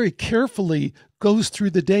guy who very carefully goes through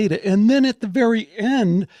the data, and then at the very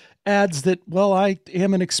end adds that, well, I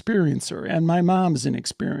am an experiencer and my mom's an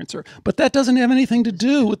experiencer. But that doesn't have anything to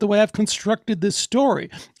do with the way I've constructed this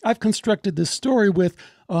story. I've constructed this story with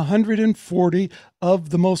 140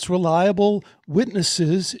 of the most reliable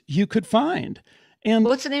witnesses you could find. And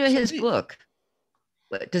what's the name of his book?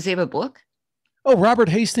 Does he have a book? Oh, Robert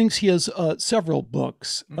Hastings. He has several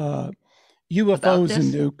books. UFOs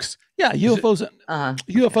and nukes. Yeah, UFOs.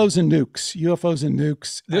 UFOs and nukes. UFOs and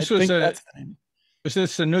nukes. That's the name. Was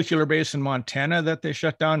this the nuclear base in Montana that they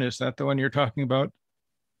shut down? Is that the one you're talking about?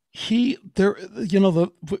 He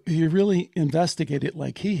really investigate it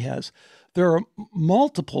like he has. There are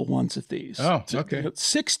multiple ones of these. Oh, okay.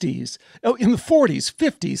 60s, in the 40s,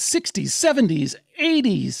 50s, 60s, 70s,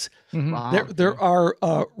 80s. Wow. There are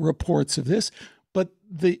reports of this, but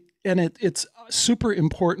it's super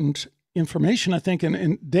important information, I think,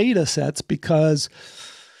 in data sets, because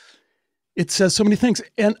it says so many things.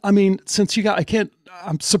 And I mean,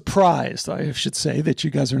 I'm surprised, I should say, that you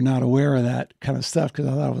guys are not aware of that kind of stuff, because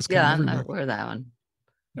I thought it was kind of I'm not aware of that one.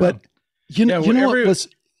 But you know what was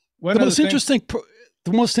the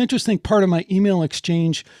most interesting part of my email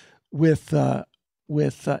exchange with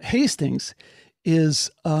Hastings is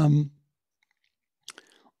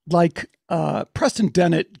Preston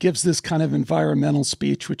Dennett gives this kind of environmental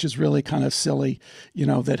speech, which is really kind of silly,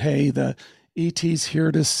 that, hey, the ET's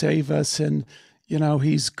here to save us, and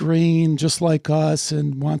he's green just like us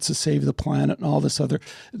and wants to save the planet and all this other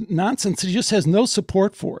nonsense. He just has no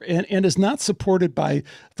support for, and is not supported by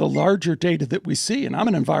the larger data that we see. And I'm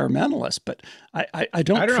an environmentalist, but I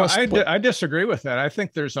don't trust. I disagree with that. I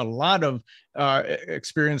think there's a lot of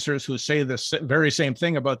experiencers who say the very same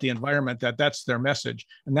thing about the environment, that's their message.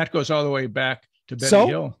 And that goes all the way back to Betty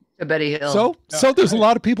Hill. Betty Hill. So there's a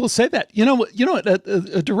lot of people who say that.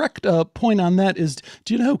 A direct point on that is,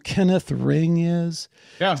 do you know who Kenneth Ring is?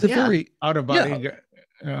 Yeah. Very out of body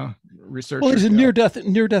researcher. Well, he's a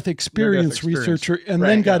near-death experience researcher, and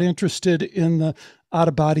then got interested in the out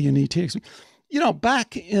of body and ET.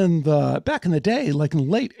 Back in the day, like in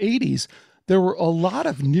the late 80s, there were a lot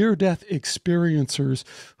of near-death experiencers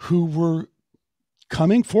who were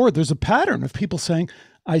coming forward. There's a pattern of people saying,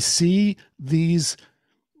 I see these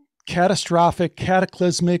catastrophic,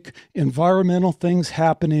 cataclysmic environmental things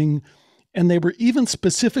happening. And they were even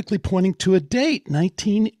specifically pointing to a date.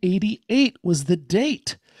 1988 was the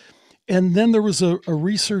date. And then there was a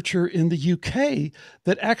researcher in the UK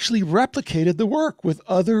that actually replicated the work with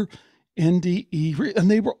other NDE,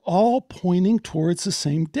 and they were all pointing towards the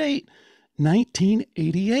same date,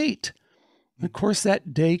 1988. And of course,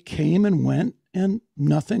 that day came and went, and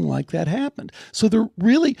nothing like that happened.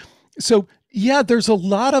 There's a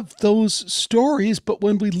lot of those stories, but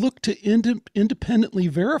when we look to independently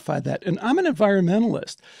verify that, and I'm an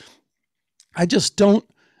environmentalist, I just don't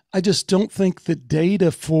think the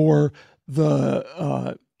data for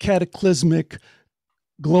the cataclysmic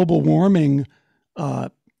global warming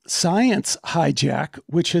science hijack,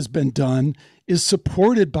 which has been done, is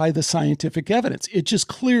supported by the scientific evidence. It just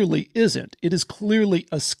clearly isn't. It is clearly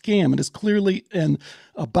a scam. It is clearly an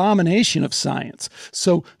abomination of science.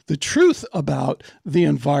 So the truth about the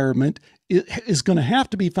environment is going to have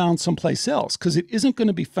to be found someplace else, because it isn't going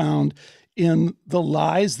to be found in the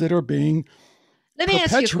lies that are being Let me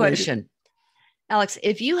ask you a question. Alex,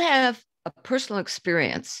 if you have a personal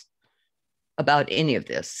experience about any of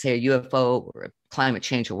this, say a UFO or climate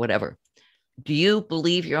change or whatever, do you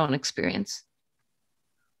believe your own experience?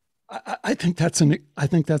 I think that's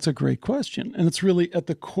a great question, and it's really at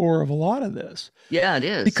the core of a lot of this. Yeah, it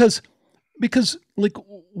is. Because like,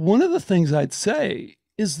 one of the things I'd say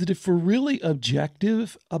is that if we're really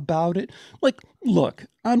objective about it, like, look,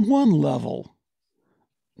 on one level,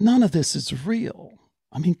 none of this is real.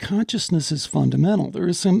 I mean, consciousness is fundamental. There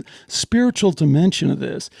is some spiritual dimension of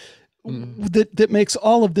this that makes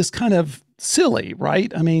all of this kind of silly,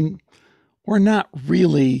 right? I mean, we're not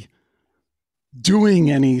really doing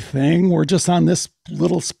anything. We're just on this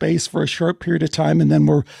little space for a short period of time, and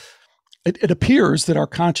then it appears that our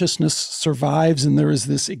consciousness survives, and there is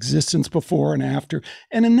this existence before and after.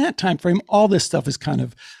 And in that time frame, all this stuff is kind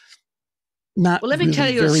of not. Well, let me tell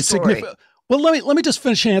you very a story. Significant. Well, let me just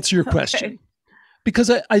finish and answer your question, because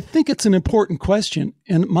I think it's an important question,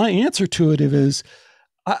 and my answer to it is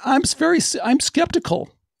I'm skeptical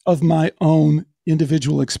of my own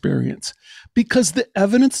individual experience, because the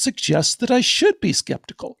evidence suggests that I should be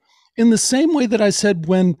skeptical. In the same way that I said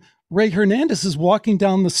when Ray Hernandez is walking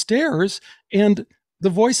down the stairs and the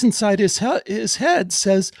voice inside his head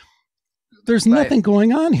says, There's nothing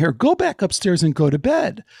going on here. Go back upstairs and go to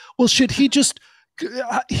bed. Well, should he just,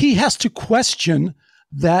 he has to question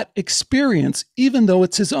that experience, even though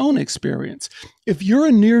it's his own experience. If you're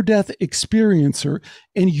a near-death experiencer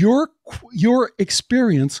and your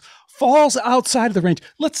experience falls outside of the range,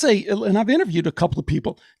 let's say, and I've interviewed a couple of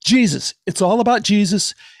people, Jesus, it's all about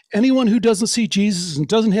Jesus. Anyone who doesn't see Jesus and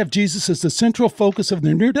doesn't have Jesus as the central focus of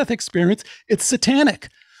their near-death experience, it's satanic.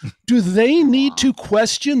 Do they need to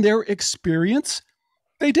question their experience?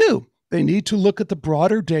 They do. They need to look at the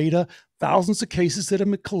broader data, thousands of cases that have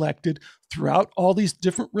been collected throughout all these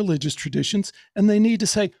different religious traditions, and they need to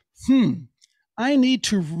say, I need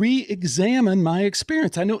to re-examine my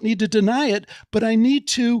experience. I don't need to deny it, but I need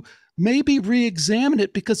to maybe re-examine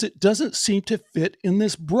it because it doesn't seem to fit in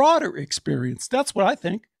this broader experience. That's what I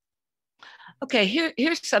think. Okay,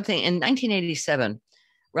 here's something. In 1987,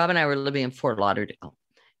 Rob and I were living in Fort Lauderdale,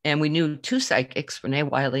 and we knew two psychics, Renee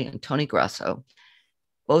Wiley and Tony Grasso.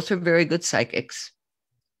 Both are very good psychics,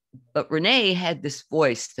 but Renee had this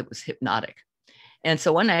voice that was hypnotic. And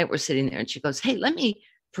so one night we're sitting there and she goes, hey, let me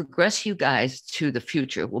progress you guys to the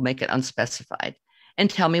future. We'll make it unspecified and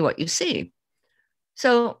tell me what you see.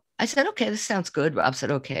 So I said, okay, this sounds good. Rob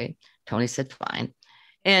said, okay. Tony said, fine.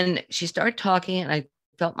 And she started talking and I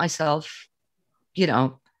felt myself,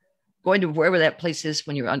 going to wherever that place is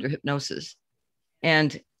when you're under hypnosis.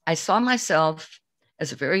 And I saw myself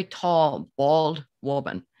as a very tall, bald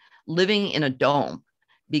woman living in a dome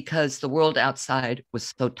because the world outside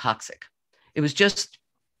was so toxic. It was just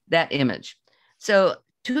that image. So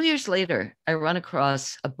 2 years later, I run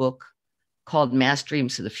across a book called Mass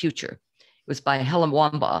Dreams of the Future. It was by Helen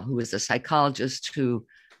Wambaugh, who was a psychologist who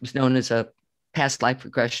was known as a past life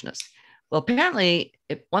regressionist. Well, apparently,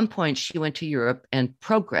 at one point, she went to Europe and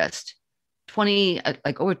progressed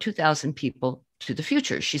over 2,000 people to the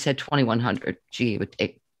future. She said 2,100 she would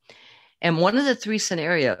take. And one of the three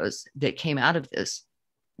scenarios that came out of this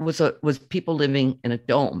was people living in a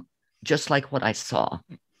dome, just like what I saw.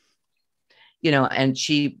 And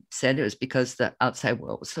she said it was because the outside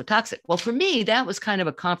world was so toxic. Well, for me, that was kind of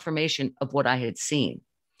a confirmation of what I had seen.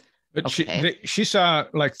 But she saw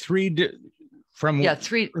like three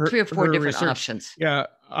or four different research, options. Yeah,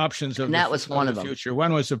 options of, and that was one of the them. Future.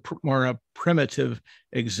 One was more a primitive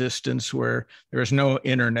existence where there was no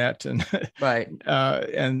internet, and right.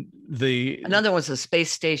 And another was a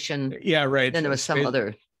space station. Yeah, right. Then there was some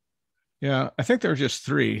other. Yeah, I think there were just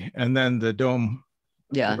three, and then the dome.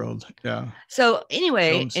 Yeah. World. Yeah. So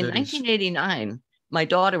anyway, in 1989, my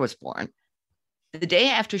daughter was born. The day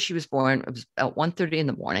after she was born, it was about 1:30 in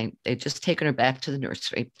the morning. They'd just taken her back to the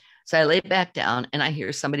nursery. So I laid back down and I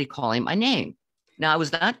hear somebody calling my name. Now I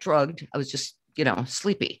was not drugged. I was just,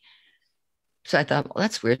 sleepy. So I thought, well,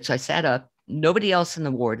 that's weird. So I sat up. Nobody else in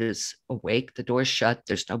the ward is awake. The door's shut.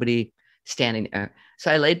 There's nobody standing there.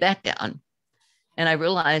 So I laid back down and I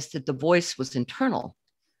realized that the voice was internal.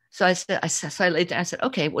 So I laid down. I said,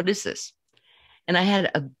 okay, what is this? And I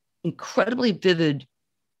had an incredibly vivid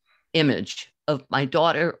image of my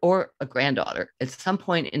daughter or a granddaughter at some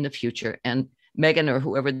point in the future. And Megan or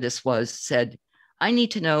whoever this was said, I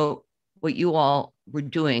need to know what you all were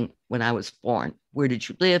doing when I was born. Where did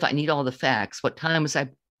you live? I need all the facts. What time was I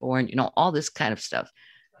born? All this kind of stuff.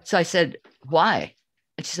 So I said, why?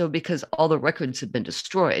 And she said, because all the records have been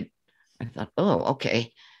destroyed. I thought, oh,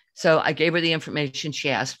 okay. So I gave her the information she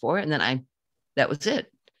asked for, and then that was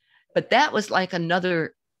it. But that was like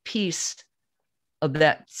another piece of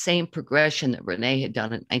that same progression that Renee had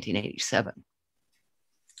done in 1987.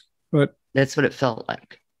 But that's what it felt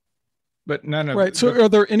like. But none of right. So are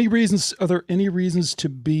there any reasons to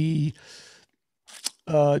be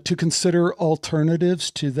to consider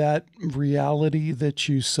alternatives to that reality that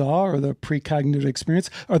you saw or the precognitive experience?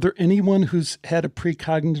 Are there anyone who's had a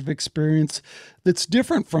precognitive experience that's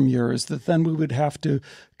different from yours that then we would have to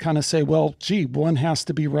kind of say, well, gee, one has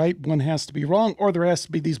to be right, one has to be wrong, or there has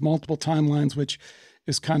to be these multiple timelines, which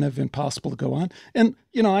is kind of impossible to go on. And,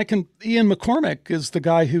 Ian McCormick is the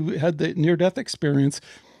guy who had the near-death experience,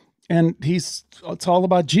 and it's all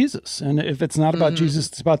about Jesus. And if it's not about Jesus,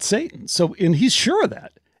 it's about Satan. So, and he's sure of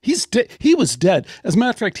that. He was dead. As a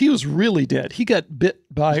matter of fact, he was really dead. He got bit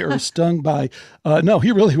by or stung by, no,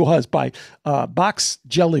 he really was by box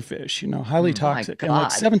jellyfish, highly toxic. And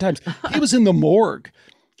like 7 times. He was in the morgue.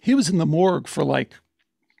 He was in the morgue for like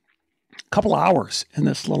couple hours in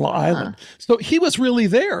this little island. So he was really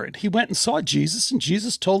there, and he went and saw Jesus, and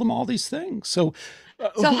Jesus told him all these things. So,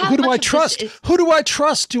 who do I trust? Who do I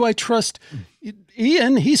trust? Do I trust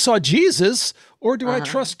Ian? He saw Jesus, or do I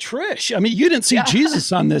trust Trish? I mean, you didn't see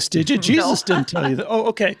Jesus on this, did you? Jesus didn't tell you that. Oh,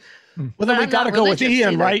 okay. Well, then we got to go with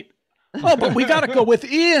Ian, right? Oh, but we got to go with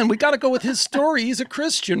Ian. We got to go with his story. He's a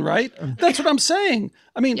Christian, right? That's what I'm saying.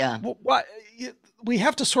 I mean, why, we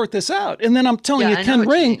have to sort this out. And then I'm telling you,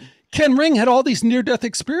 Ken Ring had all these near-death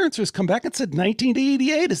experiences come back and said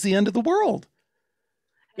 1988 is the end of the world.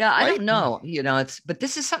 Yeah, right? I don't know. But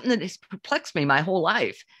this is something that has perplexed me my whole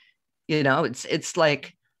life. It's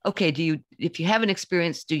like, okay, if you have an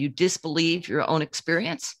experience, do you disbelieve your own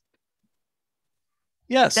experience?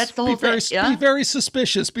 Yes, that's the whole thing. Be very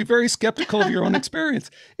suspicious. Be very skeptical of your own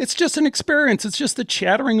experience. It's just an experience. It's just the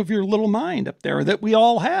chattering of your little mind up there that we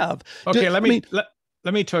all have. Okay, let me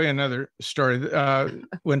tell you another story.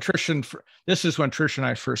 When Trish and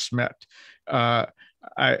I first met.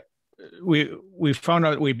 We found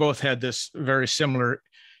out we both had this very similar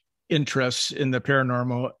interests in the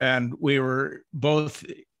paranormal, and we were both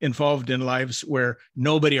involved in lives where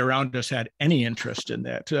nobody around us had any interest in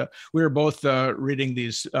that. We were both reading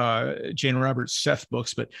these Jane Roberts Seth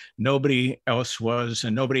books, but nobody else was,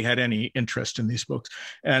 and nobody had any interest in these books.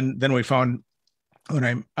 And then we found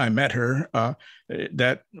when I met her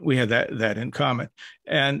that we had that in common.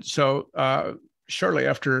 And so shortly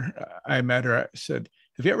after I met her, I said,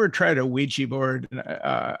 have you ever tried a Ouija board?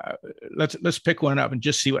 Let's pick one up and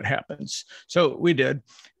just see what happens. So we did,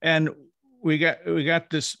 and we got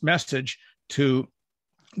this message that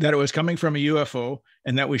it was coming from a UFO,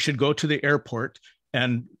 and that we should go to the airport,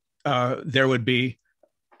 and there would be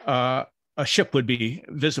a ship would be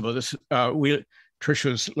visible. Trish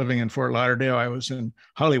was living in Fort Lauderdale. I was in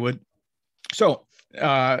Hollywood, so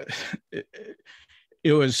it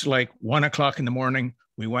was like 1 o'clock in the morning.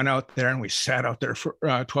 We went out there and we sat out there for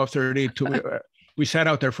 12:30 we sat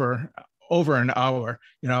out there for over an hour,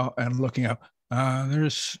 and looking up.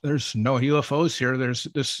 There's no UFOs here. There's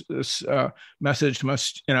this message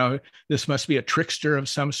this must be a trickster of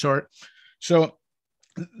some sort. So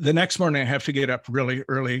the next morning I have to get up really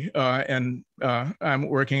early, and I'm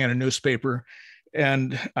working at a newspaper,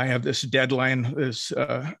 and I have this deadline. There's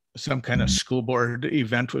some kind of school board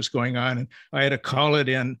event was going on, and I had to call it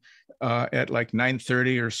in at like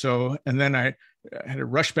 9:30 or so, and then I had to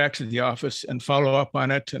rush back to the office and follow up on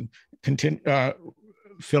it and continue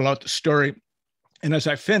fill out the story. And as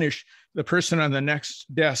I finished, the person on the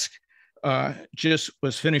next desk just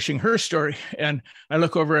was finishing her story, and I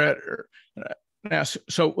look over at her and ask,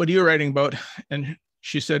 "So, what are you writing about?" And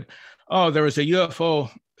she said, "Oh, there was a UFO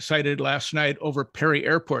sighted last night over Perry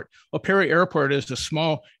Airport." Well, Perry Airport is a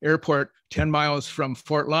small airport 10 miles from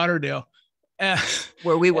Fort Lauderdale.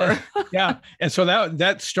 Where we were. Yeah. And so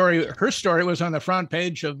that story, her story was on the front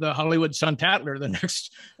page of the Hollywood Sun-Tatler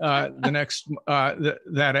that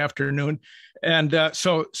afternoon. And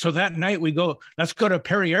so that night we go, let's go to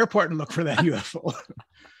Perry Airport and look for that UFO.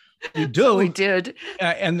 You do. We did.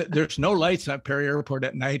 And there's no lights at Perry Airport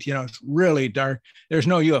at night. It's really dark. There's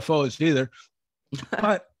no UFOs either.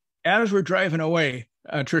 But as we're driving away,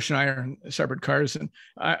 Trish and I are in separate cars, and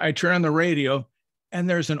I turn on the radio, and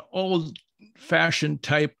there's an old-fashioned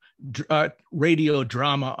type radio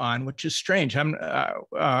drama on, which is strange.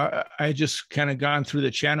 I just kind of gone through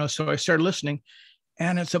the channel, so I started listening,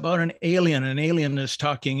 and it's about an alien. An alien is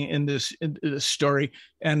talking in this story,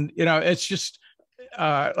 and it's just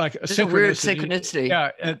like a weird synchronicity.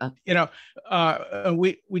 Yeah,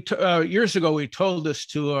 we years ago we told this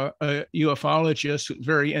to a ufologist who's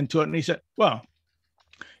very into it, and he said, "Well,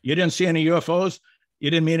 you didn't see any UFOs. You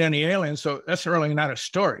didn't meet any aliens, so that's really not a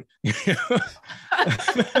story."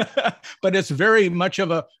 But it's very much of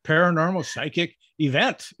a paranormal psychic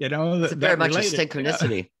event, It's very much related. A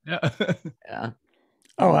synchronicity. Yeah.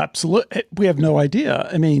 Oh, absolutely. We have no idea.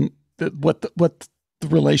 I mean, what the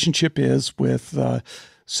relationship is with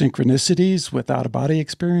synchronicities, with out-of-body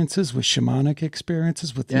experiences, with shamanic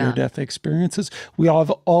experiences, with near-death experiences. We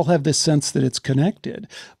all have this sense that it's connected.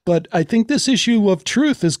 But I think this issue of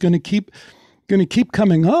truth is going to keep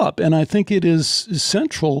coming up, and I think it is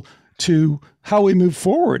central to how we move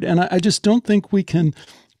forward. And I just don't think we can,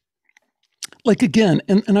 like, again,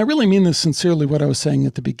 and I really mean this sincerely, what I was saying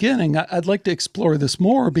at the beginning, I'd like to explore this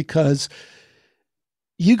more, because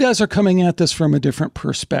you guys are coming at this from a different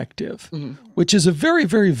perspective, which is a very,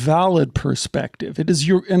 very valid perspective. It is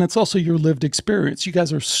and it's also your lived experience. You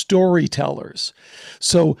guys are storytellers.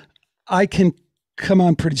 So I can come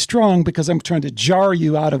on pretty strong because I'm trying to jar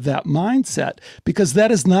you out of that mindset, because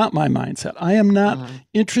that is not my mindset. I am not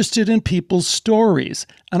interested in people's stories.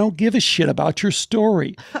 I don't give a shit about your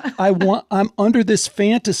story. I'm under this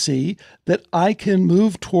fantasy that I can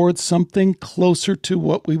move towards something closer to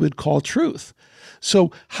what we would call truth.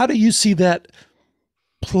 So how do you see that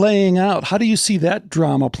playing out? How do you see that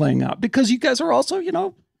drama playing out? Because you guys are also,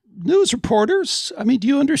 news reporters. I mean, do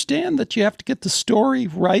you understand that you have to get the story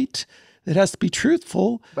right? It has to be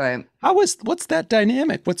truthful. Right. What's that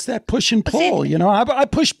dynamic? What's that push and pull? You know, I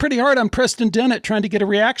pushed pretty hard on Preston Dennett trying to get a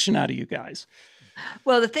reaction out of you guys.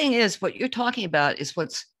 Well, the thing is, what you're talking about is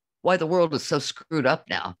why the world is so screwed up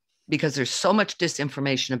now, because there's so much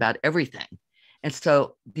disinformation about everything. And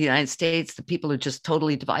so the United States, the people are just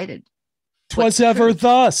totally divided. 'Twas ever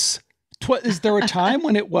thus. Is there a time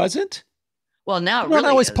when it wasn't? Well, now it really really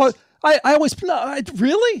I always is. I always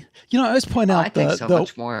really, you know, I always point out I think so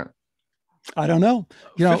much more. I don't know.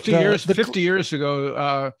 You know, 50 years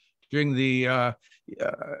ago, during the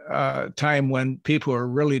time when people were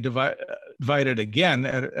really divided again,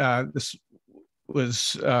 this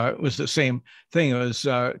was the same thing. It was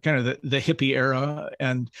kind of the hippie era,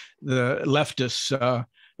 and the leftists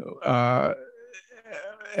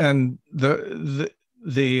and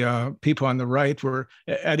the people on the right were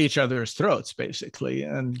at each other's throats, basically.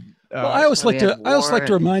 And well, I always like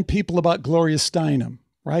to remind people about Gloria Steinem,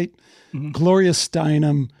 right? Mm-hmm. Gloria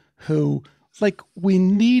Steinem, who, like, we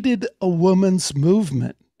needed a woman's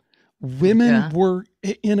movement. Women were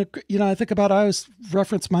in a, you know, I think about, I always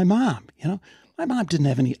reference my mom, you know, my mom didn't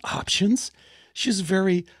have any options. She was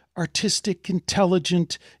very artistic,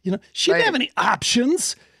 intelligent, you know, she didn't have any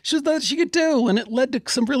options. She was that she could do. And it led to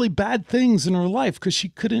some really bad things in her life because she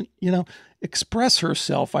couldn't, you know, express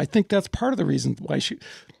herself. I think that's part of the reason why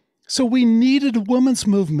so we needed a women's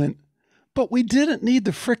movement. But we didn't need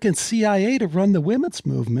the frickin' CIA to run the women's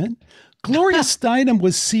movement. Gloria Steinem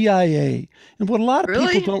was CIA. And what a lot of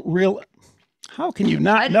people don't realize, how can you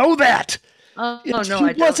not know that? I don't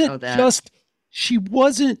know that. She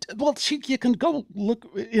wasn't, well, you can go look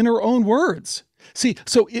in her own words. See,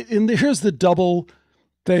 so here's the double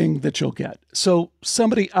thing that you'll get. So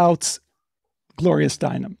somebody outs Gloria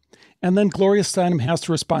Steinem. And then Gloria Steinem has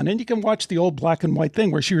to respond. And you can watch the old black and white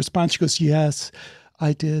thing where she responds, she goes, yes,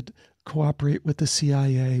 I did cooperate with the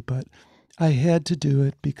CIA, but I had to do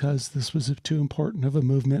it because this was too important of a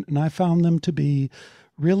movement. And I found them to be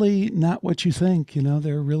really not what you think, you know,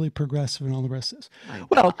 they're really progressive and all the rest of this.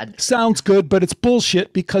 Well, sounds good, but it's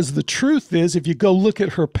bullshit, because the truth is, if you go look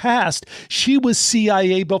at her past, she was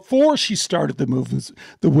CIA before she started the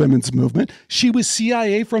women's movement. She was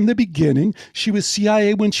CIA from the beginning. She was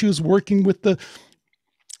CIA when she was working with the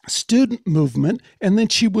student movement, and then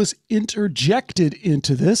she was interjected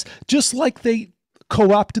into this, just like they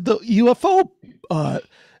co-opted the UFO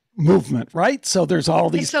movement, right? So there's all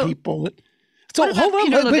these people. So hold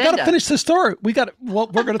on, we got to finish the story. We're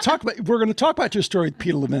going to talk about your story with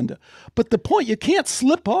Peter Levenda. But the point, you can't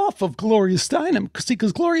slip off of Gloria Steinem,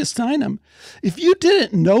 because Gloria Steinem, if you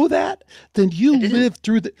didn't know that, then you lived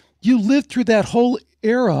through that whole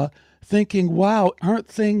era thinking, wow, aren't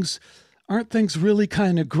things really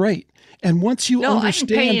kind of great? And once you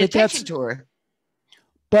understand that that's to her.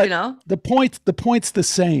 But the point's the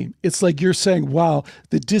same. It's like you're saying, wow,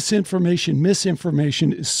 the disinformation,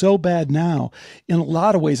 misinformation is so bad now. In a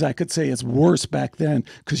lot of ways, I could say it's worse back then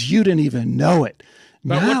because you didn't even know it.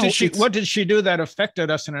 But what did she do that affected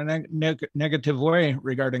us in a negative way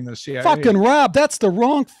regarding the CIA? Fucking Rob, that's the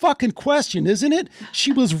wrong fucking question, isn't it?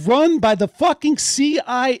 She was run by the fucking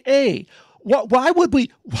CIA. Why would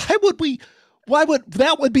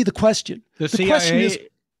that would be the question? The CIA question is,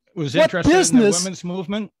 was interested in the women's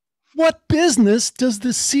movement? What business does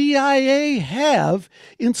the CIA have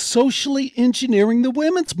in socially engineering the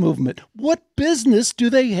women's movement? What business do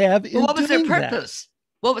they have in doing that? What was their purpose?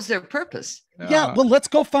 What was their purpose? Yeah, well, let's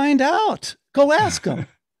go find out. Go ask them.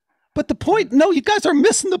 But the point, no, you guys are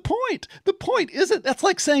missing the point. The point isn't, that's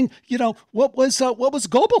like saying, you know, what was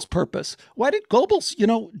Goebbels' purpose? Why did Goebbels, you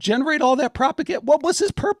know, generate all that propaganda? What was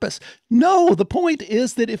his purpose? No, the point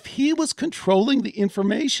is that if he was controlling the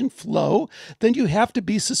information flow, then you have to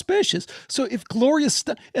be suspicious. So if Gloria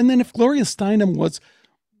Steinem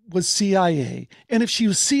was CIA, and if she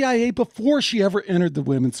was CIA before she ever entered the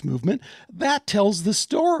women's movement, that tells the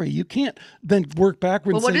story. You can't then work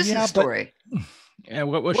backwards and say, what is the story? Yeah,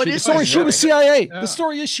 what was she? Story? She was CIA. The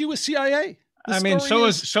story is she was CIA. I mean, so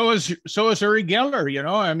is Uri Geller. You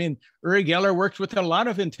know, I mean, Uri Geller worked with a lot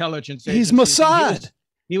of intelligence agencies. He's Mossad.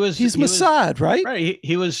 He's Mossad, right? Right.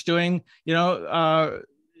 He was doing, you know,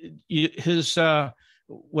 his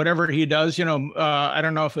whatever he does. You know, I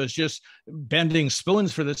don't know if it was just bending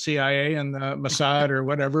spoons for the CIA and the Mossad or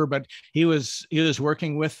whatever, but he was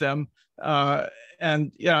working with them,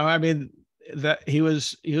 and you know, I mean, that he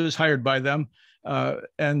was hired by them.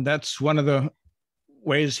 And that's one of the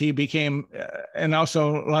ways he became, and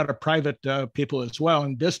also a lot of private people as well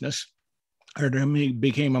in business heard him. He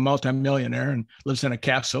became a multimillionaire and lives in a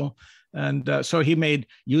castle. And so he made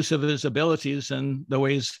use of his abilities in the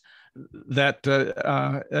ways that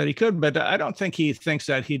that he could. But I don't think he thinks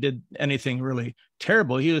that he did anything really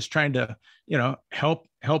terrible. He was trying to,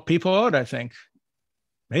 help people out, I think.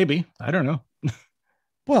 Maybe. I don't know.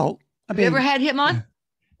 Well, have you ever had him on?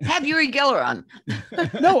 Have Uri Geller on?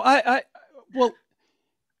 No, well,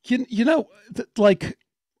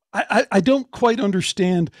 I don't quite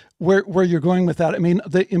understand where you're going with that. I mean,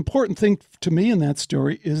 the important thing to me in that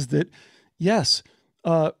story is that, yes,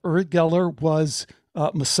 Uri Geller was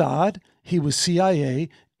Mossad, he was CIA,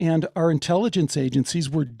 and our intelligence agencies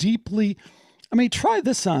were deeply, try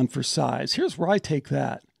this on for size. Here's where I take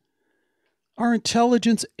that. Our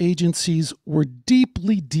intelligence agencies were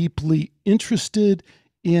deeply, deeply interested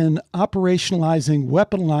in operationalizing,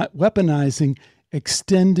 weaponizing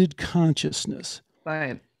extended consciousness.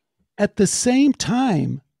 Right. At the same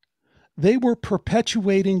time, they were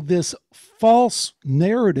perpetuating this false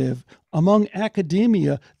narrative among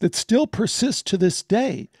academia that still persists to this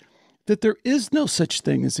day, that there is no such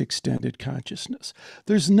thing as extended consciousness.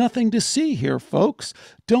 There's nothing to see here, folks.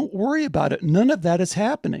 Don't worry about it. None of that is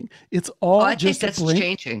happening. It's all I just think that's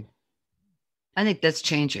changing. I think that's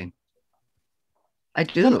changing. I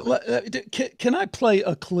do. Can I play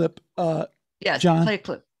a clip, yes, John? Play a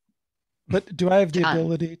clip. But do I have the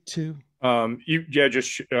ability to? Just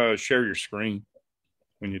share your screen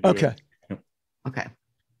when you do Okay. it. Okay.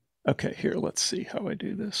 Okay, here, let's see how I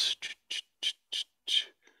do this.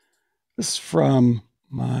 This is from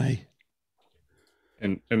my.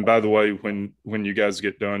 And by the way, when you guys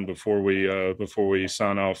get done, before we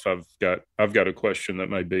sign off, I've got a question that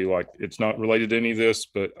may be like, it's not related to any of this,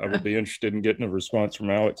 but I would be interested in getting a response from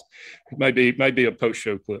Alex. It might be a post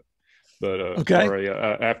show clip, but okay. Sorry,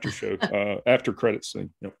 after show, after credits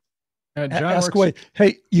scene. Yep. John ask away.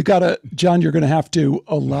 Hey, John, you're going to have to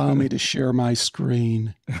allow me to share my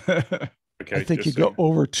screen. Okay. I think you go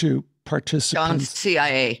over to participants. John's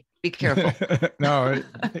CIA. Be careful. No,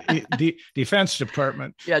 Defense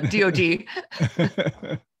Department. Yeah, DOD.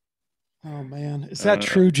 Oh man, is that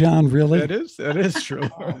true, John? Really? That is true.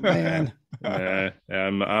 Oh man.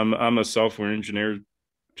 I'm a software engineer,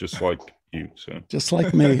 just like you. So just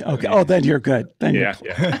like me. Okay. Oh, then you're good. Then yeah.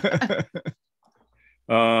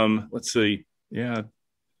 Let's see. Yeah,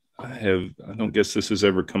 I don't guess this has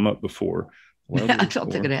ever come up before. I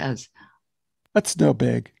don't think it has. That's no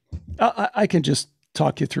big. I can just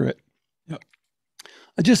talk you through it. Yep.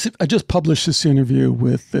 I just published this interview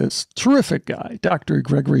with this terrific guy, Dr.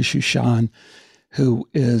 Gregory Shushan, who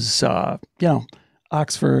is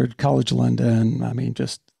Oxford, College London.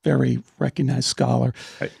 Just very recognized scholar.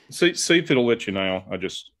 Hey, see if it'll let you now. I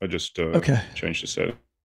just okay. Changed the setting.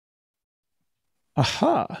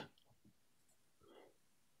 Aha.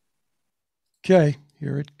 Okay,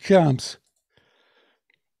 here it comes.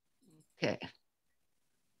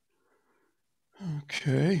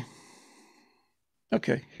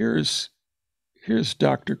 Okay, here's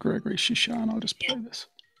Dr. Gregory Shushan. I'll just play this.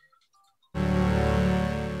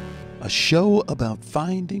 A show about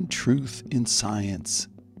finding truth in science.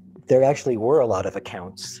 There actually were a lot of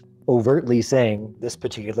accounts overtly saying this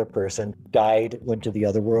particular person died, went to the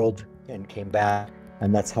other world, and came back,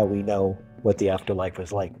 and that's how we know what the afterlife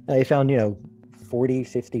was like. I found, 40,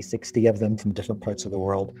 50, 60 of them from different parts of the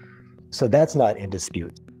world. So that's not in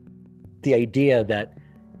dispute. The idea that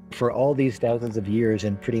for all these thousands of years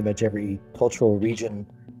in pretty much every cultural region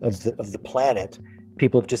of the planet,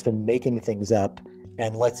 people have just been making things up,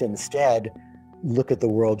 and let's instead look at the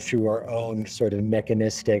world through our own sort of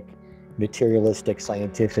mechanistic, materialistic,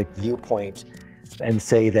 scientific viewpoint and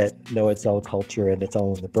say that, no, it's all culture and it's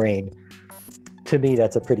all in the brain. To me,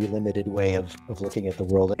 that's a pretty limited way of looking at the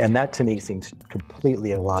world. And that to me seems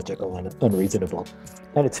completely illogical and unreasonable.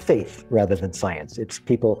 And it's faith rather than science. It's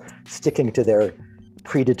people sticking to their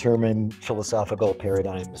predetermined philosophical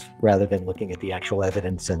paradigms rather than looking at the actual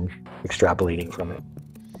evidence and extrapolating from it.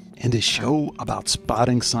 And a show about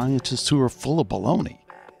spotting scientists who are full of baloney.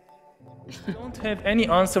 We don't have any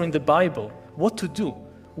answer in the Bible what to do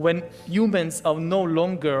when humans are no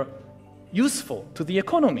longer useful to the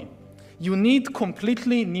economy. You need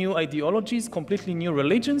completely new ideologies, completely new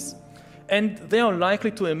religions, and they are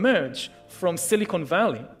likely to emerge from Silicon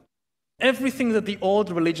Valley. Everything that the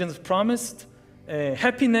old religions promised,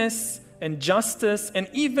 happiness and justice and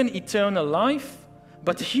even eternal life,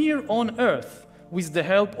 but here on earth with the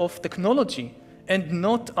help of technology and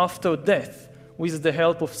not after death with the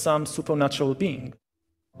help of some supernatural being.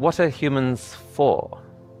 What are humans for?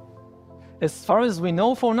 As far as we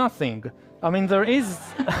know, for nothing.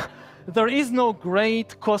 There is no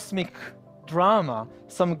great cosmic drama,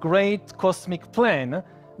 some great cosmic plan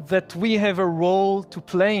that we have a role to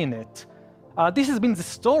play in it. This has been the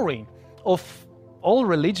story of all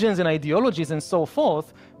religions and ideologies and so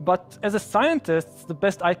forth, but as a scientist, the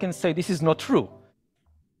best I can say, this is not true.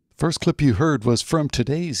 First clip you heard was from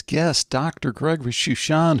today's guest, Dr. Gregory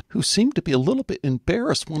Shushan, who seemed to be a little bit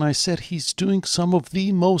embarrassed when I said he's doing some of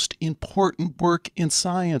the most important work in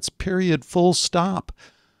science, period, full stop.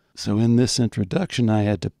 So in this introduction, I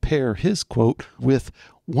had to pair his quote with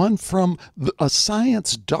one from a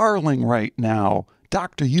science darling right now,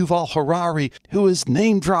 Dr. Yuval Harari, who is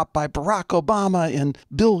name-dropped by Barack Obama and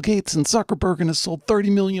Bill Gates and Zuckerberg and has sold 30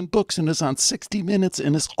 million books and is on 60 Minutes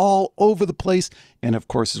and is all over the place. And, of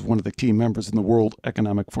course, is one of the key members in the World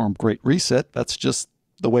Economic Forum Great Reset. That's just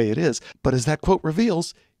the way it is. But as that quote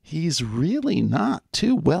reveals, he's really not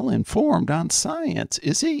too well informed on science,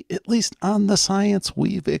 is he? At least on the science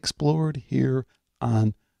we've explored here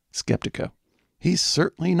on Skeptiko. He's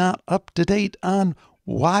certainly not up to date on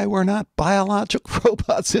why we're not biological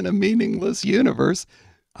robots in a meaningless universe.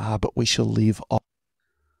 But we shall leave all.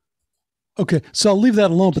 Okay, so I'll leave that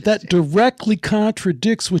alone, but that directly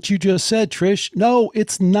contradicts what you just said, Trish. No,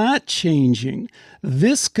 it's not changing.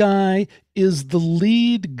 This guy is the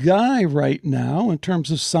lead guy right now in terms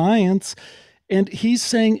of science, and he's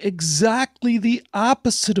saying exactly the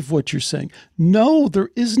opposite of what you're saying. No, there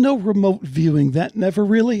is no remote viewing. That never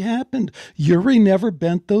really happened. Yuri never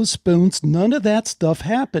bent those spoons. None of that stuff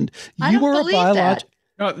happened. You were a biologist.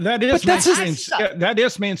 No, that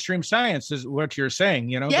is mainstream science, is what you're saying,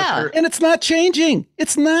 you know? Yeah. And it's not changing.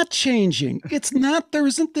 It's not changing. It's not, there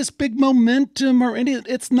isn't this big momentum or any,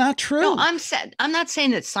 it's not true. No, I'm not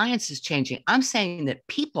saying that science is changing. I'm saying that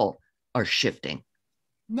people are shifting.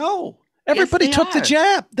 No. Everybody Yes, took the are.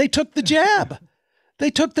 jab. They took the jab. They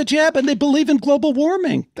took the jab and they believe in global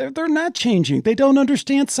warming. They're not changing. They don't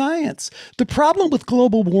understand science. The problem with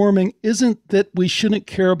global warming isn't that we shouldn't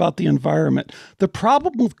care about the environment. The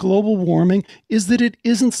problem with global warming is that it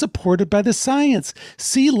isn't supported by the science.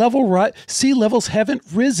 Sea levels haven't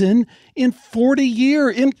risen in 40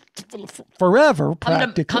 years, in forever,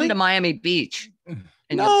 practically. Come to Miami Beach.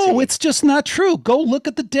 No, it's just not true. Go look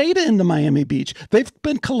at the data in the Miami Beach. They've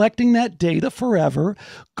been collecting that data forever.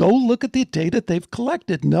 Go look at the data they've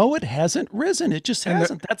collected. No, it hasn't risen. It just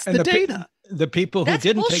hasn't. That's the data. The people who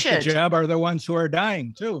didn't take the jab are the ones who are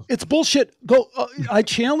dying too. It's bullshit. Go. I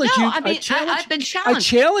challenge you. I mean, I've been challenged. I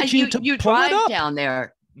challenge you to you pull it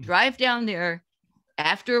up. Drive down there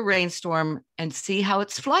after a rainstorm and see how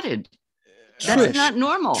it's flooded. That's not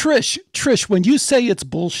normal. Trish, when you say it's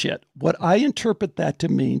bullshit, what I interpret that to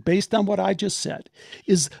mean, based on what I just said,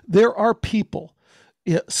 is there are people,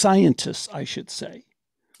 scientists, I should say,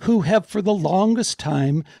 who have for the longest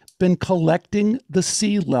time been collecting the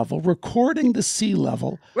sea level, recording the sea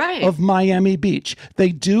level of Miami Beach. They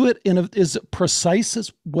do it in as precise a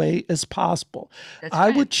way as possible.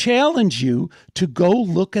 I would challenge you to go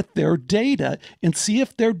look at their data and see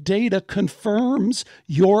if their data confirms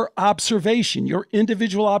your observation, your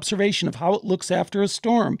individual observation of how it looks after a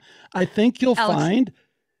storm. I think you'll find...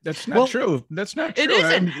 That's not true. That's not true. It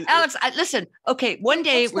isn't. Alex, listen, okay, one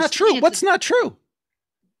day... What's not true? What's not true?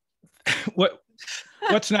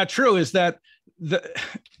 What's not true is that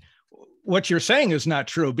what you're saying is not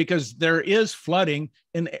true, because there is flooding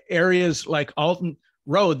in areas like Alton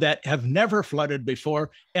Road that have never flooded before,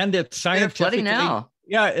 and it's scientifically now.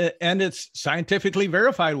 Yeah, and it's scientifically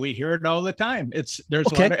verified. We hear it all the time. There's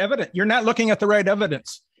a lot of evidence. You're not looking at the right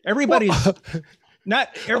evidence. Everybody's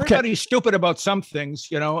stupid about some things,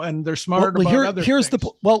 you know, and they're smart about other here's things.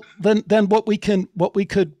 Then what we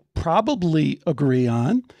could probably agree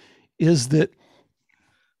on is that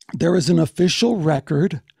there is an official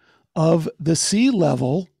record of the sea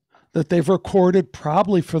level that they've recorded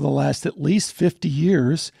probably for the last at least 50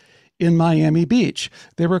 years in Miami Beach.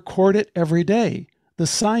 They record it every day. The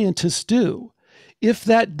scientists do. If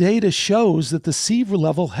that data shows that the sea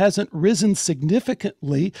level hasn't risen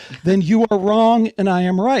significantly, then you are wrong and I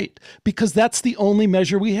am right, because that's the only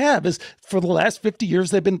measure we have. Is for the last 50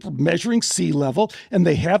 years, they've been measuring sea level and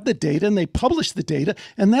they have the data and they publish the data.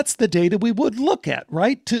 And that's the data we would look at,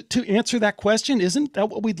 right? To answer that question, isn't that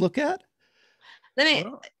what we'd look at?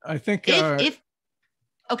 I think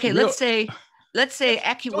let's say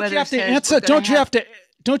AccuWeather says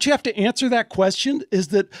Don't you have to answer that question? Is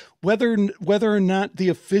that whether or not the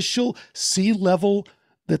official sea level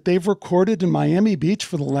that they've recorded in Miami Beach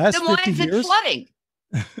for the last 50 years? Then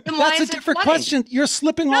why is it flooding? That's a different question. You're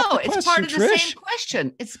slipping off the question, No, it's part of the same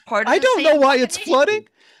question. It's part of the same I don't know why it's flooding.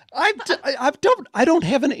 I don't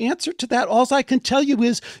have an answer to that. All I can tell you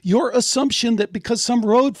is your assumption that because some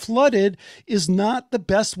road flooded is not the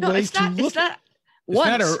best way to look at it.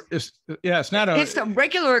 once. It's not a. It's a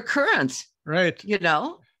regular occurrence, right. you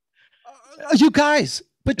know. You guys,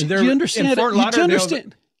 but do you understand? In Fort Lauderdale, do you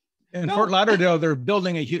understand? In Fort Lauderdale,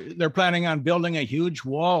 they're planning on building a huge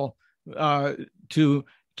wall to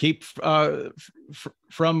keep from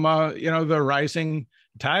the rising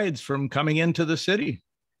tides from coming into the city.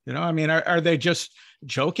 I mean, are they just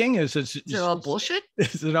joking? Is it all bullshit?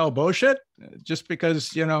 Is it all bullshit? Just because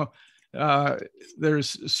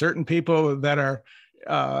there's certain people that are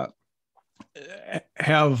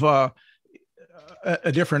have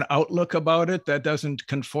a different outlook about it that doesn't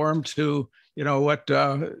conform to what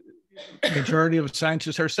majority of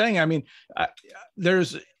scientists are saying. I mean,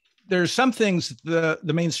 there's some things the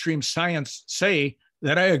mainstream science say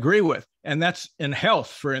that I agree with, and that's in health,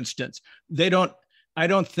 for instance. I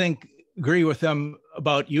don't agree with them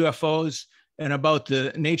about UFOs and about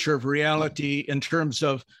the nature of reality in terms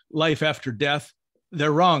of life after death.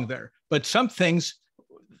 They're wrong there, but some things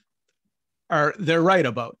they're right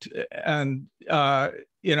about, and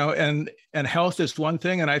and health is one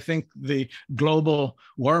thing, and I think the global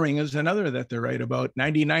warming is another that they're right about.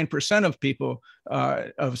 99% of people,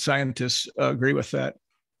 of scientists, agree with that.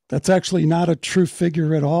 That's actually not a true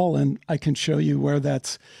figure at all, and I can show you where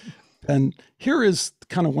that's. And here is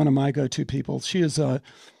kind of one of my go-to people. She is a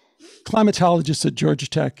climatologist at Georgia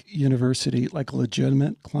Tech University, like a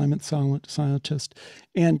legitimate climate scientist,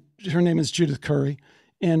 and her name is Judith Curry.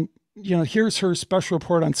 And here's her special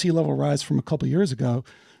report on sea level rise from a couple of years ago.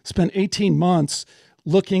 Spent 18 months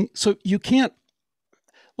looking. So you can't,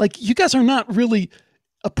 you guys are not really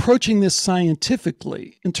approaching this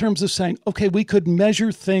scientifically in terms of saying, okay, we could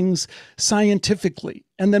measure things scientifically.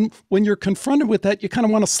 And then when you're confronted with that, you kind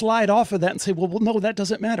of want to slide off of that and say, well, no, that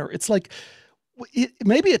doesn't matter. It's like,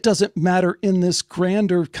 maybe it doesn't matter in this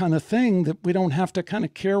grander kind of thing that we don't have to kind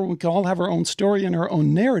of care. We can all have our own story and our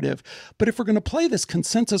own narrative. But if we're going to play this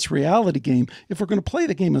consensus reality game, if we're going to play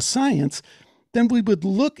the game of science, then we would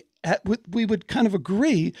we would kind of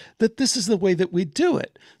agree that this is the way that we do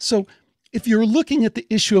it. So if you're looking at the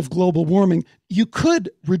issue of global warming, you could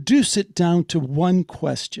reduce it down to one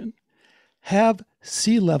question. Have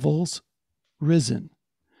sea levels risen?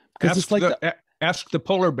 Because it's like ask the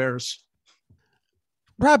polar bears.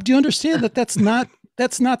 Rob, do you understand that that's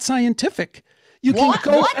not scientific? You can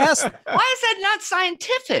go ask. Why is that not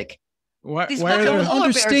scientific? These fucking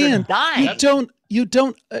polar bears are dying. You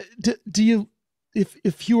don't. Do you?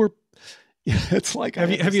 If you were, it's like.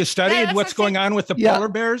 Have you studied what's going on with the polar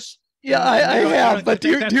bears? Yeah, I have. But do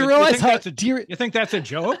you realize how? You think that's a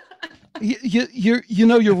joke?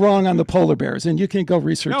 You're wrong on the polar bears, and you can go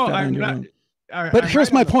research that on your own. But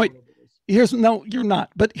here's my point. No, you're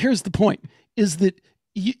not. But here's the point: is that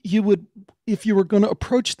you would, if you were going to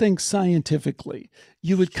approach things scientifically,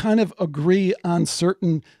 you would kind of agree on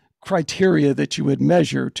certain criteria that you would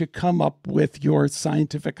measure to come up with your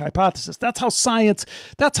scientific hypothesis. That's how science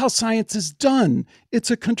is done.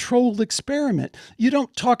 It's a controlled experiment. You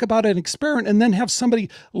don't talk about an experiment and then have somebody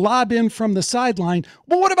lob in from the sideline,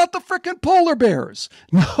 well, what about the frickin' polar bears?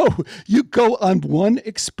 No, you go on one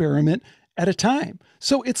experiment at a time.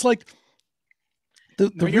 So it's like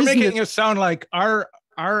you're making it sound like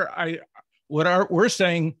we're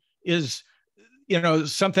saying is,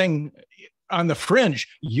 something on the fringe.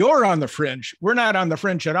 You're on the fringe. We're not on the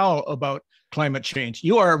fringe at all about climate change.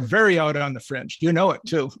 You are very out on the fringe. You know it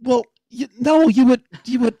too. Well, you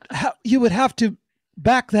would have to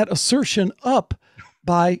back that assertion up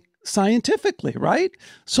by scientifically, right?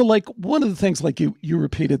 So, like, one of the things, like you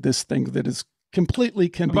repeated this thing that is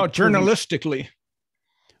completely about journalistically.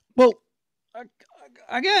 Well,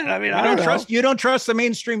 again, I mean, you don't trust the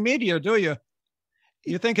mainstream media, do you?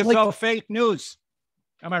 You think it's all fake news?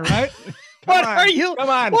 Am I right? Come on.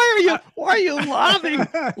 Why are you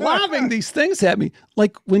lobbing these things at me?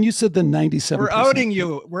 Like when you said the 97%.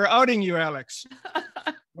 We're outing you, Alex.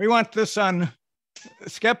 We want this on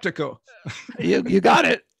Skeptiko. You got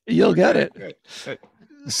it. You'll get it. Good.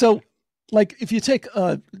 So, like, if you take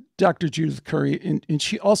Dr. Judith Curry, and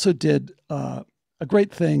she also did a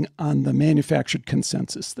great thing on the manufactured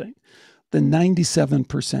consensus thing, the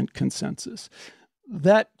 97% consensus.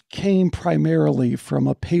 That came primarily from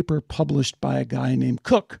a paper published by a guy named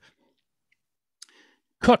Cook.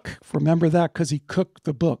 Cook, remember that because he cooked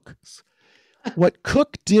the books. What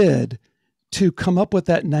Cook did to come up with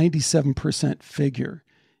that 97% figure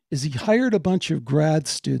is he hired a bunch of grad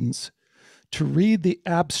students to read the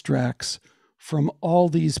abstracts from all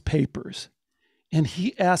these papers. And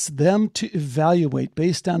he asked them to evaluate,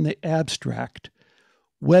 based on the abstract,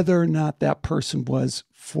 whether or not that person was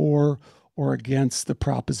for or against the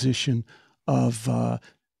proposition of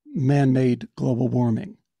man-made global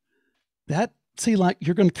warming. That see, like,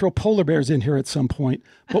 you're going to throw polar bears in here at some point.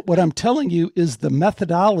 But what I'm telling you is the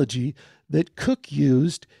methodology that Cook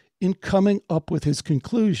used in coming up with his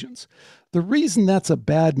conclusions. The reason that's a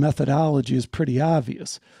bad methodology is pretty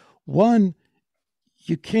obvious. One,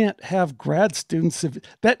 you can't have grad students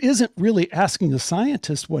that isn't really asking a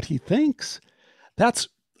scientist what he thinks. That's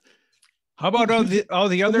how about all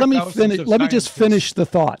the other? Let me finish. Let me just finish the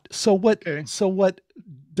thought. So what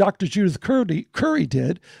Dr. Judith Curry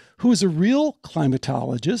did, who is a real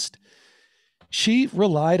climatologist, she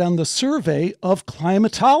relied on the survey of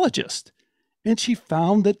climatologists, and she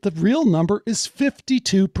found that the real number is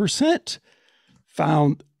 52%.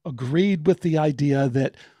 Agreed with the idea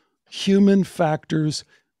that human factors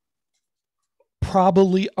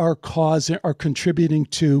probably are contributing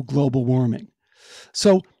to global warming.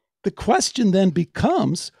 So the question then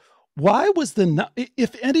becomes, why was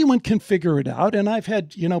if anyone can figure it out, and I've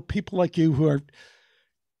had, people like you who are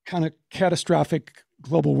kind of catastrophic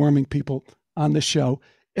global warming people on the show,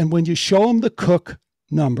 and when you show them the Cook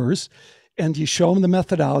numbers and you show them the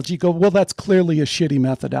methodology, you go, well, that's clearly a shitty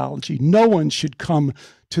methodology. No one should come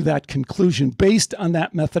to that conclusion based on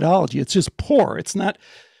that methodology. It's just poor. It's not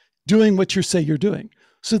doing what you say you're doing.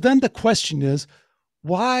 So then the question is,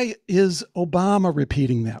 why is Obama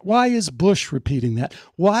repeating that? Why is Bush repeating that?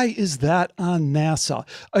 Why is that on NASA?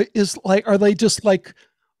 Are they just like,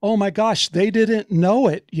 oh my gosh, they didn't know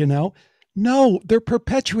it, No, they're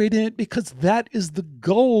perpetuating it because that is the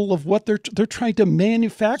goal of what they're trying to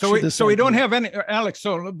manufacture. So we don't have any, Alex.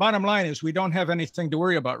 So the bottom line is we don't have anything to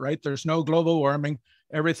worry about, right? There's no global warming.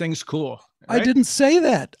 Everything's cool. Right? I didn't say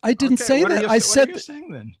that. I didn't say that. I said, what are you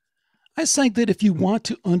saying then? I think that if you want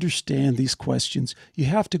to understand these questions, you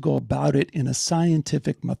have to go about it in a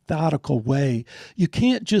scientific, methodical way. You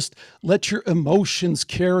can't just let your emotions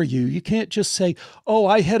carry you. You can't just say, oh,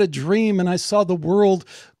 I had a dream and I saw the world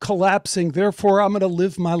collapsing, therefore I'm going to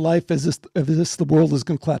live my life as if the world is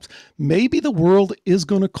going to collapse. Maybe the world is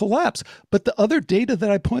going to collapse, but the other data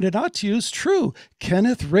that I pointed out to you is true.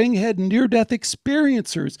 Kenneth Ring had near-death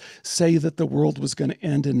experiencers say that the world was going to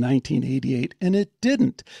end in 1988, and it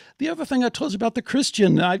didn't. The other thing I told you about the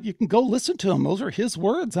Christian, you can go listen to him. Those are his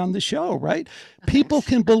words on the show, right? People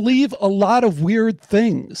can believe a lot of weird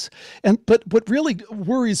things. But what really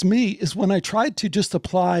worries me is when I tried to just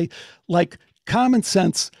apply like common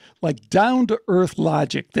sense, like down to earth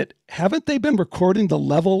logic, that haven't they been recording the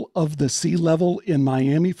level of the sea level in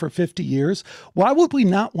Miami for 50 years? Why would we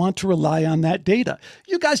not want to rely on that data?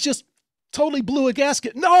 You guys just totally blew a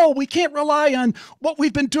gasket. No, we can't rely on what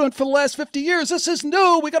we've been doing for the last 50 years. This is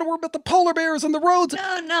new. We got to worry about the polar bears and the roads.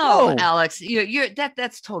 No, Alex,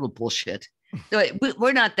 that's total bullshit.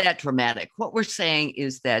 We're not that dramatic. What we're saying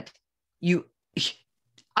is that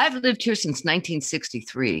I've lived here since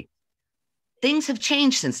 1963. Things have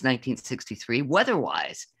changed since 1963,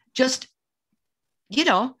 weather-wise. Just,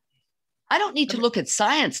 I don't need to look at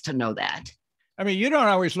science to know that. I mean, you don't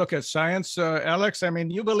always look at science, Alex. I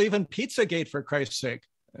mean, you believe in Pizzagate, for Christ's sake.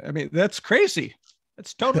 I mean, that's crazy.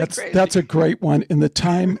 That's totally crazy. That's a great one. In the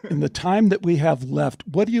time that we have left,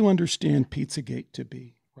 what do you understand Pizzagate to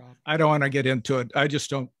be, Rob? I don't want to get into it. I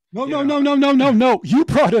just don't. No. You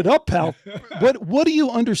brought it up, pal. What do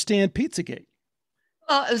you understand Pizzagate?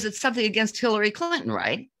 Well, it's something against Hillary Clinton,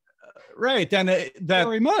 right? Right. And that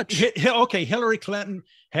very much. Okay. Hillary Clinton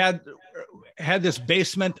had this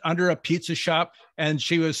basement under a pizza shop, and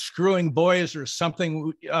she was screwing boys or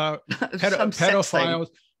something, pedophiles,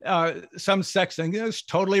 some sex thing. It was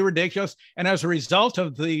totally ridiculous. And as a result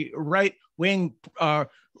of the right-wing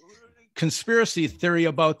conspiracy theory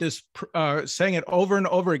about this, saying it over and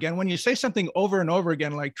over again, when you say something over and over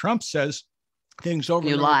again, like Trump says things over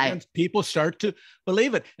and over again, people start to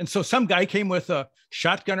believe it. And so some guy came with a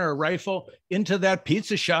shotgun or a rifle into that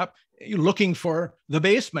pizza shop looking for the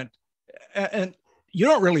basement. And you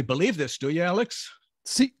don't really believe this, do you, Alex?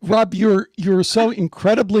 See, Rob, you're so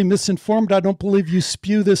incredibly misinformed. I don't believe you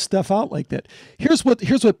spew this stuff out like that. Here's what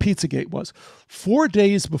Pizzagate was. 4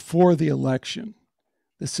 days before the election,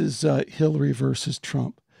 this is Hillary versus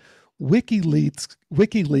Trump,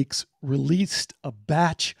 WikiLeaks released a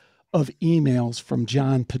batch of emails from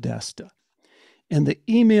John Podesta. And the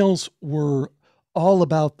emails were all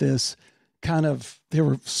about this they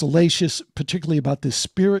were salacious, particularly about this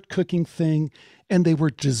spirit cooking thing. And they were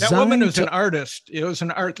designed. That woman was an artist. It was an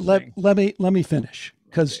art thing. Let me finish,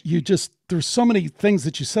 because there's so many things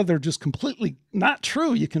that you said that are just completely not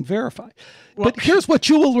true. You can verify. Well, but here's what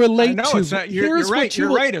you will relate to. It's not, you're right.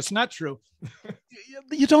 You're right. It's not true.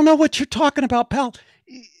 You don't know what you're talking about, pal.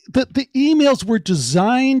 The emails were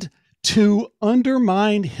designed to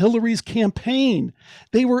undermine Hillary's campaign.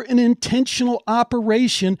 They were an intentional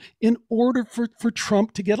operation in order for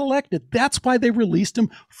Trump to get elected. That's why they released him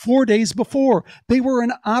 4 days before. They were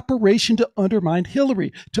an operation to undermine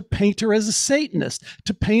Hillary, to paint her as a Satanist,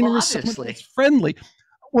 to paint her as someone that's friendly.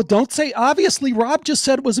 Well, don't say obviously. Rob just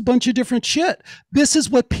said it was a bunch of different shit. This is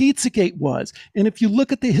what Pizzagate was. And if you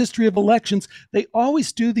look at the history of elections, they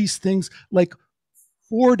always do these things like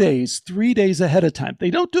 4 days, 3 days ahead of time. They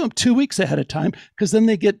don't do them 2 weeks ahead of time because then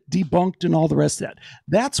they get debunked and all the rest of that.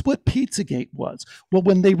 That's what Pizzagate was. Well,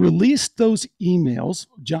 when they released those emails,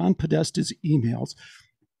 John Podesta's emails,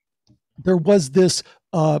 there was this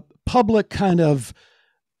public kind of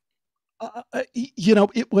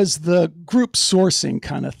it was the group sourcing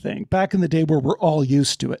kind of thing back in the day where we're all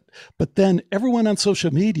used to it. But then everyone on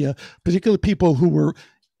social media, particularly people who were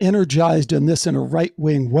energized in this in a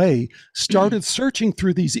right-wing way, started searching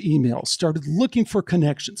through these emails, started looking for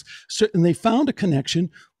connections. And they found a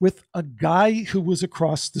connection with a guy who was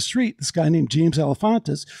across the street, this guy named James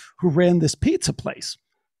Alefantis, who ran this pizza place.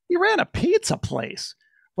 He ran a pizza place.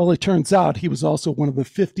 Well, it turns out he was also one of the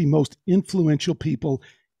 50 most influential people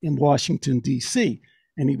in Washington, D.C.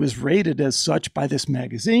 And he was rated as such by this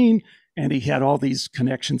magazine, and he had all these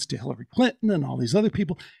connections to Hillary Clinton and all these other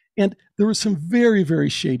people. And there were some very, very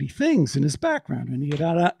shady things in his background. And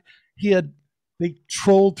they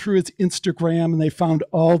trolled through his Instagram, and they found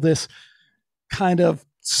all this kind of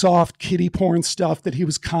soft kiddie porn stuff that he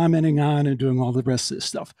was commenting on and doing all the rest of this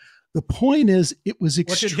stuff. The point is, it was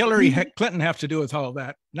extremely... What did Hillary Clinton have to do with all of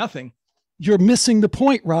that? Nothing. You're missing the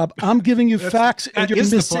point, Rob. I'm giving you facts, and you're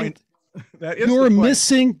missing. You're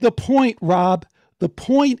missing the point, Rob. The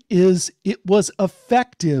point is, it was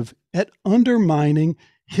effective at undermining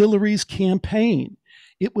Hillary's campaign.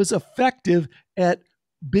 It was effective at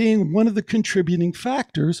being one of the contributing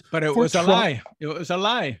factors. But it was a lie. It was a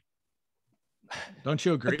lie. Don't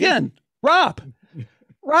you agree? Again, Rob,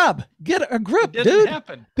 get a grip, it dude.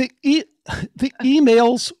 Happen. The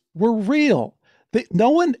emails were real. No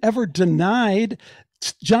one ever denied.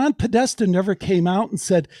 John Podesta never came out and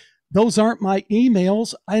said, those aren't my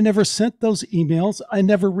emails. I never sent those emails. I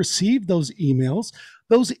never received those emails.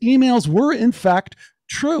 Those emails were, in fact,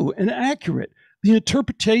 true and accurate. The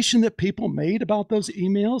interpretation that people made about those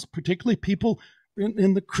emails, particularly people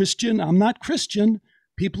in the Christian, I'm not Christian,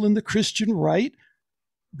 people in the Christian right,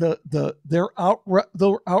 their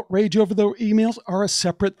outrage over their emails are a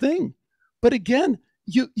separate thing. But again,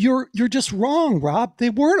 you're just wrong, Rob. They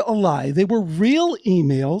weren't a lie. They were real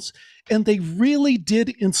emails, and they really did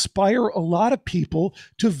inspire a lot of people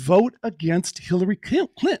to vote against Hillary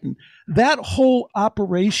Clinton. That whole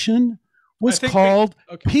operation was called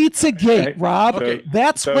Pizzagate, Rob. Okay.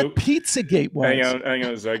 That's what Pizzagate was. Hang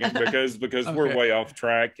on a second, because we're way off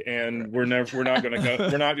track, and we're not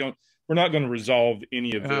going to resolve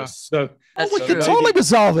any of this. So we can totally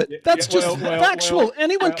resolve it. That's just factual.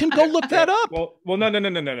 Anyone can go look that up. Well, no.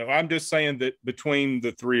 I'm just saying that between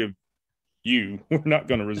the three of you, we're not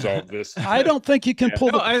going to resolve this. I don't think you can pull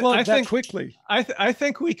the plug that quickly. I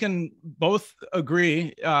think we can both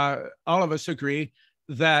agree, all of us agree,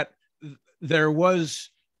 that there was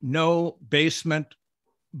no basement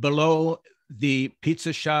below the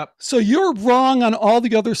pizza shop. So you're wrong on all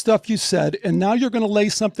the other stuff you said, and now you're going to lay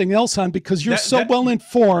something else on because you're so well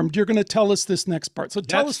informed. You're going to tell us this next part. So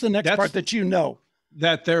tell us the next part that you know.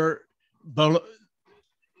 That there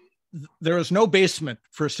was no basement,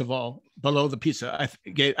 first of all, below the pizza.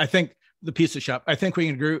 I think the pizza shop. I think we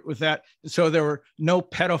can agree with that. So there were no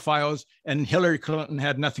pedophiles, and Hillary Clinton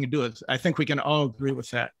had nothing to do with it. I think we can all agree with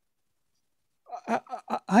that.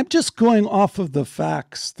 I'm just going off of the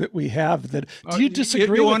facts that we have. Do you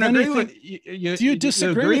disagree with anything? Do you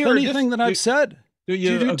disagree with anything that I've said? Do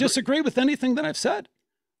you disagree with anything that I've said?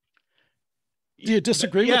 Do you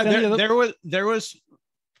disagree with any of the... There was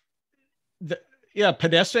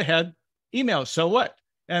Podesta had emails. So what?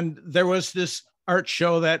 And there was this art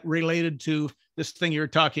show that related to this thing you're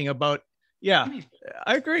talking about. Yeah,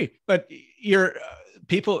 I agree. But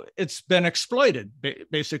people, it's been exploited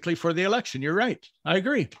basically for the election. You're right. I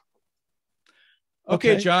agree.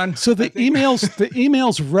 Okay, John. So the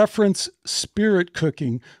emails reference spirit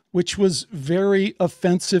cooking, which was very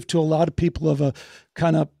offensive to a lot of people of a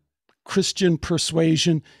kind of Christian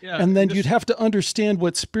persuasion. Yeah, and then you'd have to understand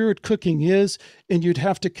what spirit cooking is, and you'd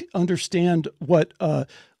have to understand what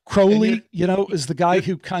Crowley, is the guy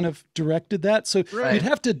who kind of directed that. So you'd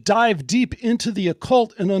have to dive deep into the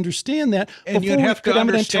occult and understand that before we could have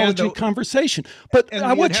an intelligent conversation. But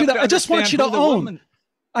I just want you to own.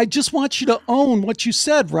 I just want you to own what you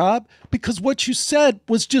said, Rob, because what you said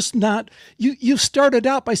was just not, you started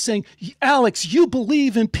out by saying, Alex, you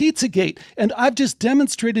believe in Pizzagate. And I've just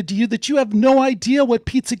demonstrated to you that you have no idea what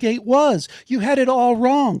Pizzagate was. You had it all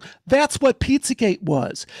wrong. That's what Pizzagate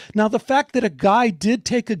was. Now, the fact that a guy did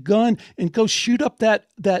take a gun and go shoot up that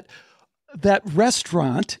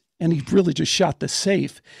restaurant, and he really just shot the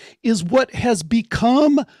safe, is what has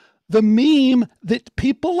become the meme that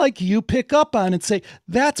people like you pick up on and say,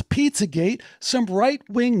 that's Pizzagate. Some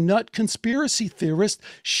right-wing nut conspiracy theorist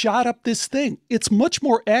shot up this thing. It's much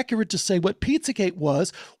more accurate to say what Pizzagate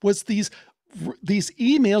was these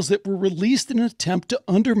emails that were released in an attempt to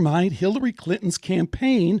undermine Hillary Clinton's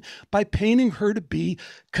campaign by painting her to be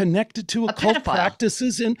connected to occult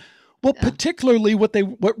practices and particularly what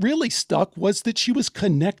really stuck was that she was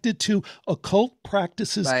connected to occult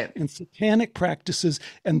practices and satanic practices,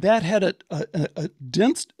 and that had a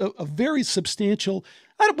very substantial.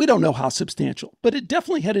 We don't know how substantial, but it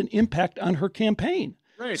definitely had an impact on her campaign.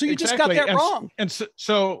 Right. So you just got that wrong. And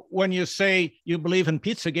so when you say you believe in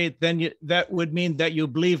Pizzagate, then that would mean that you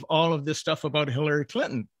believe all of this stuff about Hillary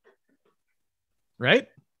Clinton, right?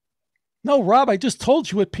 No, Rob, I just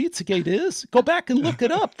told you what Pizzagate is. Go back and look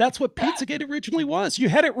it up. That's what Pizzagate originally was. You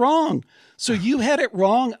had it wrong. So you had it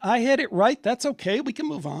wrong. I had it right. That's okay. We can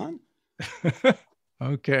move on.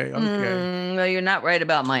 Okay. No, you're not right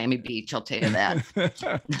about Miami Beach. I'll tell you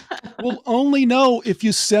that. We'll only know if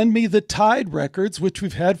you send me the tide records, which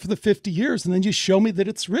we've had for the 50 years, and then you show me that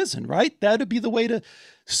it's risen, right? That would be the way to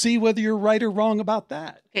see whether you're right or wrong about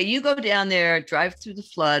that. Okay, you go down there, drive through the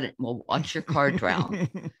flood, and we'll watch your car drown.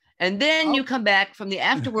 And then you come back from the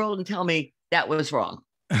afterworld and tell me that was wrong.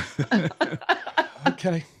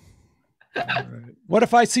 Okay. Right. What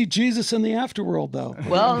if I see Jesus in the afterworld, though?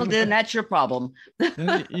 Well, then that's your problem.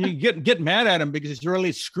 You get mad at him because he's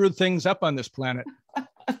really screwed things up on this planet.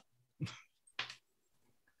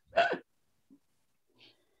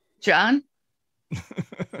 John?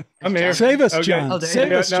 I'm here. Save us, okay. John. Oh,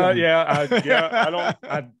 Save us, John. I don't.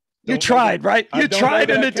 You tried, right? You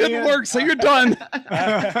tried and it didn't work, so you're done.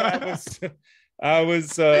 I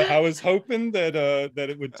was hoping that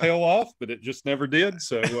it would tail off, but it just never did.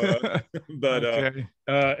 So, Okay.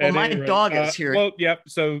 Well, my dog is here. Well, yep.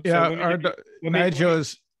 So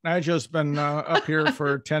Nigel's been up here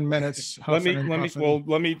for 10 minutes. Let me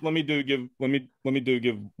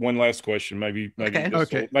give one last question. Maybe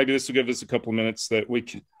this will give us a couple of minutes that we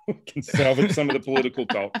can salvage some of the political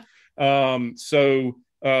talk.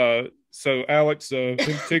 So Alex, in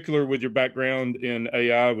particular with your background in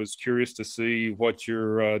AI, I was curious to see what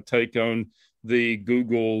your take on the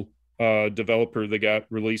Google developer that got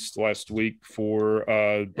released last week for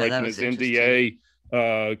breaking his NDA,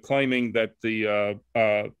 claiming that the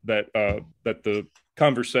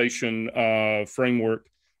conversation framework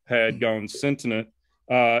had gone sentient.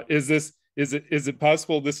 Is it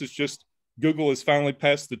possible this is just Google has finally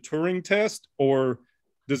passed the Turing test, or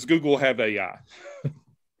does Google have AI?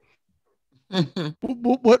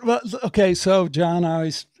 Okay, so John,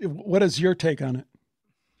 what is your take on it?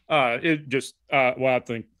 I think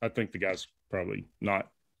the guy's probably not.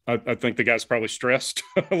 I think the guy's probably stressed,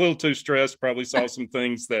 a little too stressed. Probably saw some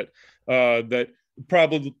things that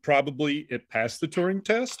probably it passed the Turing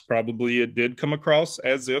test. Probably it did come across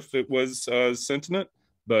as if it was sentient,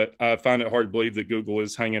 but I find it hard to believe that Google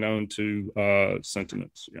is hanging on to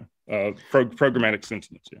sentience. Yeah, programmatic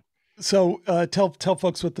sentience. Yeah. So tell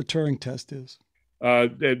folks what the Turing test is.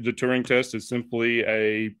 The Turing test is simply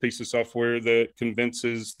a piece of software that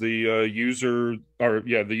convinces the user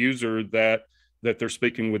that they're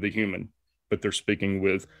speaking with a human, but they're speaking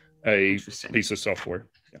with a piece of software.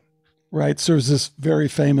 Yeah. Right. So there's this very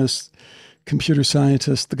famous computer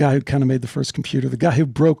scientist, the guy who kind of made the first computer, the guy who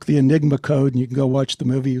broke the Enigma code, and you can go watch the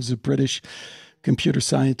movie. He was a British computer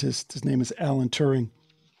scientist. His name is Alan Turing.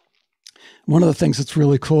 One of the things that's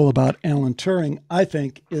really cool about Alan Turing, I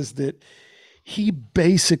think, is that he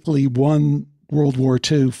basically won World War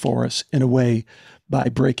II for us in a way by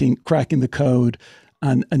cracking the code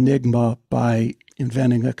on Enigma, by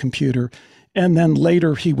inventing a computer. And then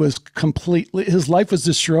later his life was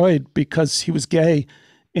destroyed because he was gay,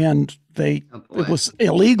 and it was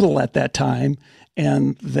illegal at that time.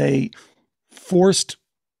 And they forced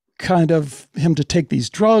kind of him to take these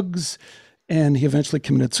drugs, and he eventually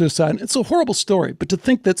committed suicide. It's a horrible story, but to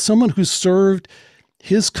think that someone who served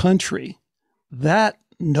his country that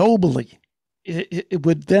nobly, it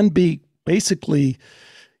would then be basically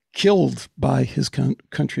killed by his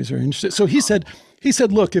country is very interesting. So he said,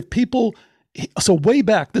 look, so way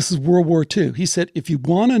back, this is World War II. He said, if you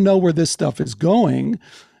want to know where this stuff is going,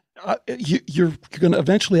 you're going to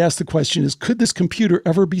eventually ask the question is, could this computer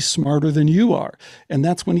ever be smarter than you are? And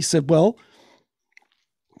that's when he said, well,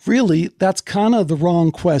 really, that's kind of the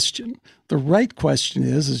wrong question. The right question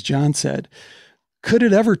is, as John said, could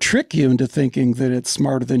it ever trick you into thinking that it's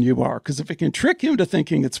smarter than you are? Because if it can trick you into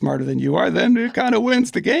thinking it's smarter than you are, then it kind of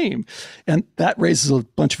wins the game. And that raises a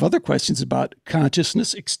bunch of other questions about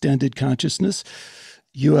consciousness, extended consciousness,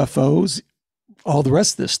 UFOs, all the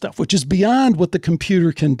rest of this stuff, which is beyond what the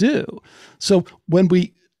computer can do. So when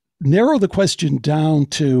we narrow the question down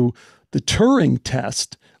to the Turing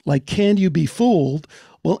test, like, can you be fooled?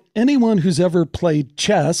 Well, anyone who's ever played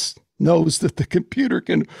chess knows that the computer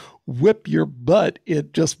can whip your butt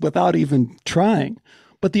it just without even trying.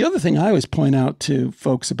 But the other thing I always point out to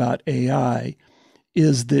folks about AI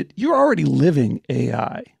is that you're already living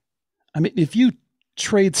AI. I mean, if you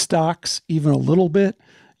trade stocks even a little bit,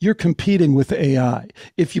 you're competing with AI.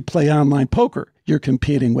 If you play online poker, you're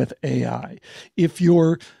competing with AI. If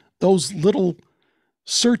you're those little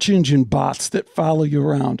search engine bots that follow you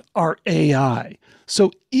around are AI.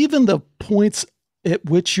 So even the points at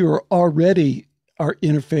which you're already are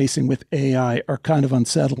interfacing with AI are kind of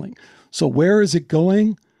unsettling. So where is it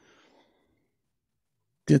going?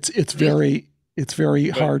 It's very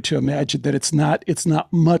hard to imagine that it's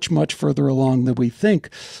not much further along than we think.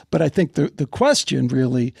 But I think the question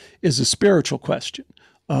really is a spiritual question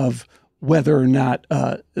of whether or not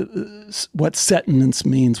what sentience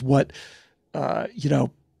means, what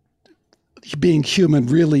being human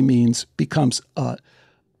really means becomes a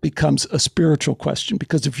spiritual question.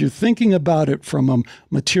 Because if you're thinking about it from a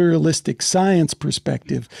materialistic science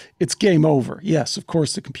perspective, it's game over. Yes, of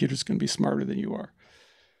course, the computer's going to be smarter than you are.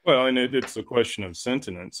 Well, and it's a question of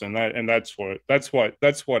sentience, and that's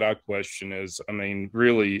what I question is. I mean,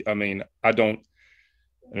 really, I mean, I don't,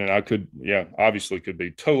 and I could, obviously could be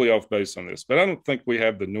totally off base on this, but I don't think we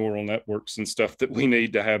have the neural networks and stuff that we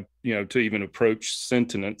need to have, to even approach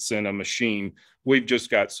sentience in a machine. We've just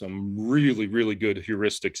got some really, really good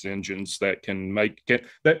heuristics engines that can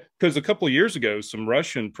that, because a couple of years ago, some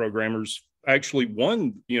Russian programmers actually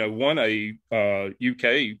won a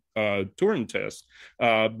UK Turing test,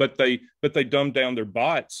 but they dumbed down their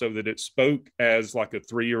bot so that it spoke as like a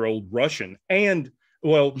 3-year-old Russian, and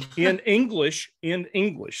well, in English,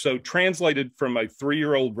 so translated from a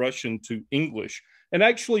 3-year-old Russian to English, and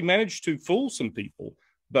actually managed to fool some people.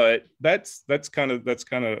 But that's kind of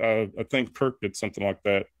I think Kirk did something like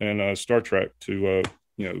that in Star Trek to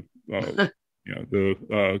the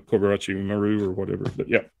Kobayashi Maru or whatever. But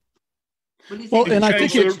yeah. Well, and I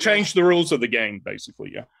think it changed the rules of the game,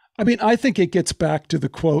 basically. Yeah. I mean, I think it gets back to the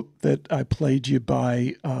quote that I played you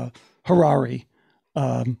by Harari,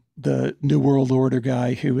 the New World Order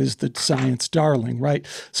guy who is the science darling, right?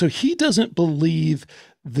 So he doesn't believe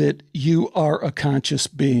that you are a conscious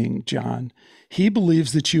being, John. He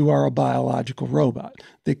believes that you are a biological robot,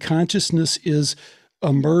 that consciousness is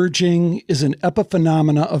emerging, is an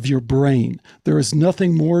epiphenomena of your brain. There is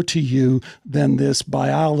nothing more to you than this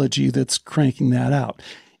biology that's cranking that out.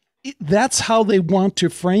 That's how they want to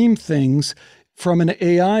frame things from an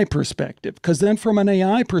AI perspective, because then from an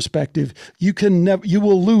AI perspective, you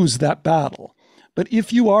will lose that battle. But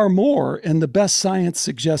if you are more, and the best science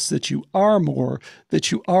suggests that you are more, that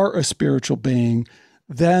you are a spiritual being,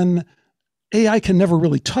 then AI can never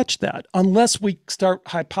really touch that unless we start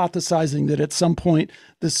hypothesizing that at some point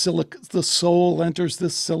the soul enters the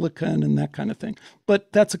silicon and that kind of thing.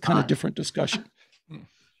 But that's a kind of different discussion.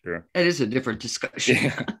 Sure. It is a different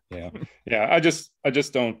discussion. Yeah. I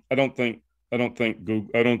don't think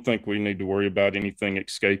we need to worry about anything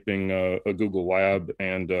escaping a Google lab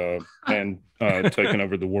and taking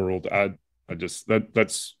over the world.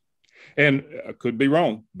 That's, and I could be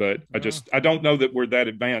wrong, but I don't know that we're that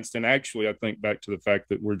advanced. And actually, I think back to the fact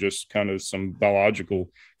that we're just kind of some biological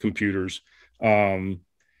computers. We don't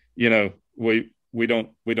do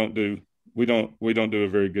a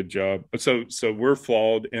very good job. So we're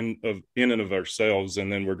flawed in and of ourselves,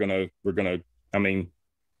 and then we're gonna. I mean,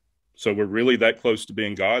 so we're really that close to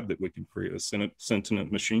being God that we can create a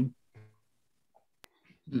sentient machine.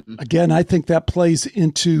 Again, I think that plays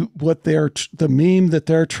into what the meme that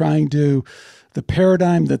they're trying to, the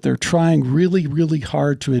paradigm that they're trying really, really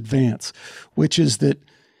hard to advance, which is that,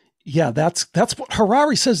 that's what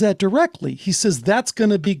Harari says that directly. He says that's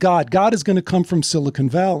going to be God. God is going to come from Silicon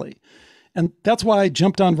Valley. And that's why I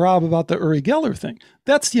jumped on Rob about the Uri Geller thing.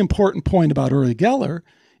 That's the important point about Uri Geller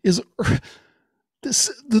is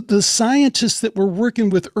the scientists that were working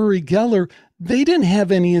with Uri Geller, they didn't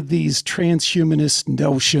have any of these transhumanist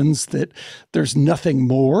notions that there's nothing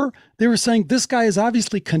more. They were saying this guy is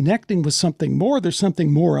obviously connecting with something more. There's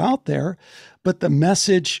something more out there. But the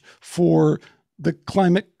message for the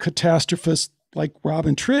climate catastrophists like Rob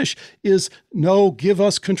and Trish is, no, give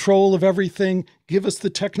us control of everything, give us the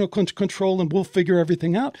technical control, and we'll figure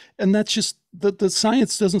everything out. And that's just, the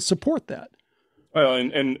science doesn't support that. Well,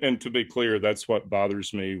 and to be clear, that's what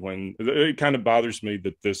bothers me. When it kind of bothers me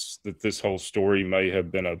that this whole story may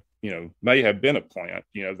have been a plant,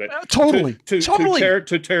 that totally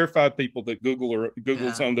to terrify people that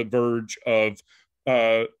Google's on the verge of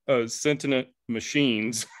sentient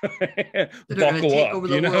machines. Buckle take up, over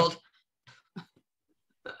the world.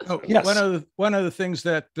 Oh, yes. One of the things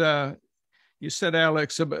that you said,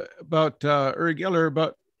 Alex, about Uri Geller,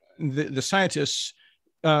 about the scientists,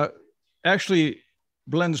 actually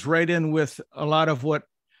blends right in with a lot of what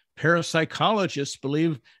parapsychologists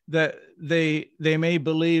believe, that they may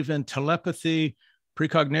believe in telepathy,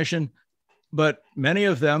 precognition, but many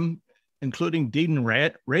of them, including Dean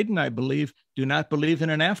Radin, I believe, do not believe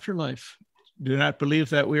in an afterlife, do not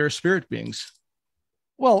believe that we are spirit beings.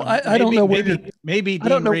 Well, I don't know where maybe I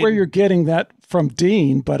don't know Radin, where you're getting that from,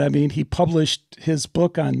 Dean, but I mean, he published his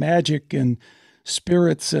book on magic and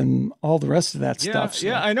spirits and all the rest of that stuff. So.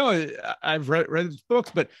 Yeah, I know. I've read his books,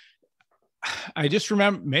 but I just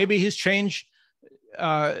remember maybe he's changed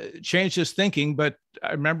his thinking. But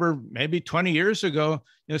I remember maybe 20 years ago,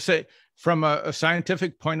 say from a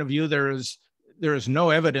scientific point of view, there is no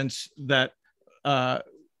evidence that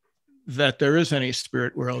there is any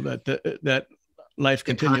spirit world, that life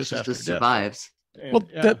continues after death. Survives. Well,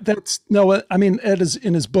 that's no. I mean, Ed is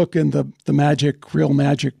in his book, in the real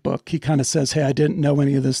magic book. He kind of says, "Hey, I didn't know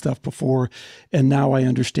any of this stuff before, and now I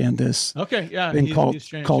understand this." Okay, yeah, thing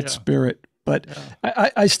called spirit. But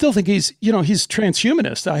I still think he's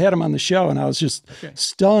transhumanist. I had him on the show, and I was just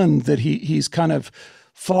stunned that he's kind of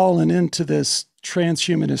fallen into this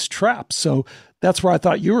transhumanist trap. So that's where I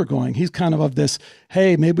thought you were going. He's kind of this,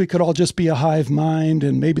 hey, maybe we could all just be a hive mind,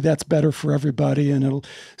 and maybe that's better for everybody, and it'll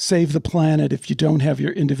save the planet if you don't have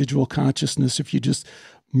your individual consciousness, if you just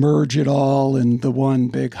merge it all in the one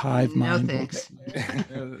big hive mind. No thanks.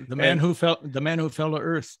 The man who fell to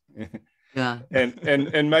earth. Yeah.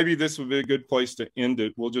 And maybe this would be a good place to end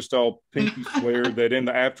it. We'll just all pinky swear that in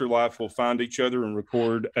the afterlife we'll find each other and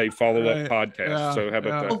record a follow-up podcast. Yeah, so how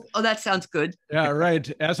about that? Oh, that sounds good. Yeah,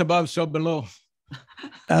 right. As above, so below.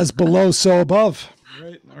 As below, so above.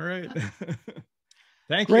 Right. All right.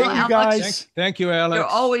 Thank Great, you, you guys. Thank you, Alex. You're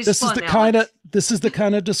always This fun, is the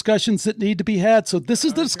kind of discussions that need to be had. So this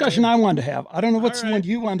is the discussion I wanted to have. I don't know what's the one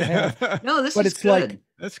you wanted to have. No, this but is it's good. like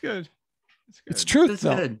That's good. it's truth, That's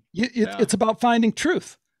though. good. It's about finding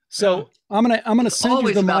truth. So I'm gonna send you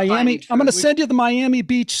always the about Miami. finding I'm gonna truth. send you the Miami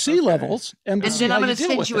Beach sea levels, and we'll see then how I'm going you to deal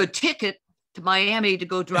send with you a it. ticket to Miami to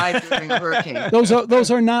go drive during a hurricane. Those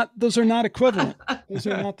are not equivalent. Those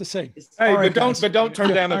are not the same. Hey, All right, but don't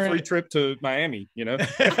turn down a All free right. trip to Miami. All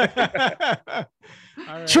right.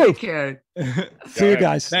 True. Take care. See you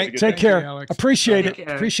guys. Thank Take you, care. Alex. Appreciate Take it.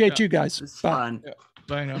 care. Appreciate you guys. It's Bye. fun.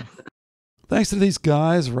 Bye now. Thanks to these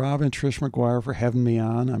guys, Rob and Trish McGuire, for having me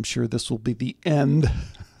on. I'm sure this will be the end.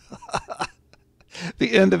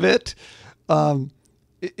 The end of it.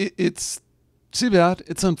 It's too bad.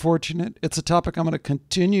 It's unfortunate. It's a topic I'm going to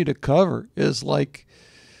continue to cover. Is like,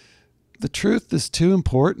 the truth is too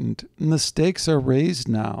important, and the stakes are raised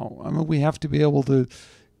now. I mean, we have to be able to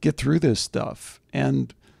get through this stuff,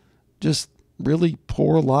 and just really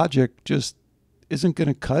poor logic just isn't going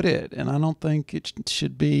to cut it. And I don't think it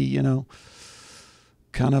should be,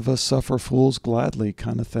 kind of a suffer fools gladly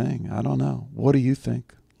kind of thing. I don't know. What do you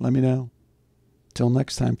think? Let me know. Till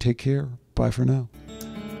next time, take care. Bye for now.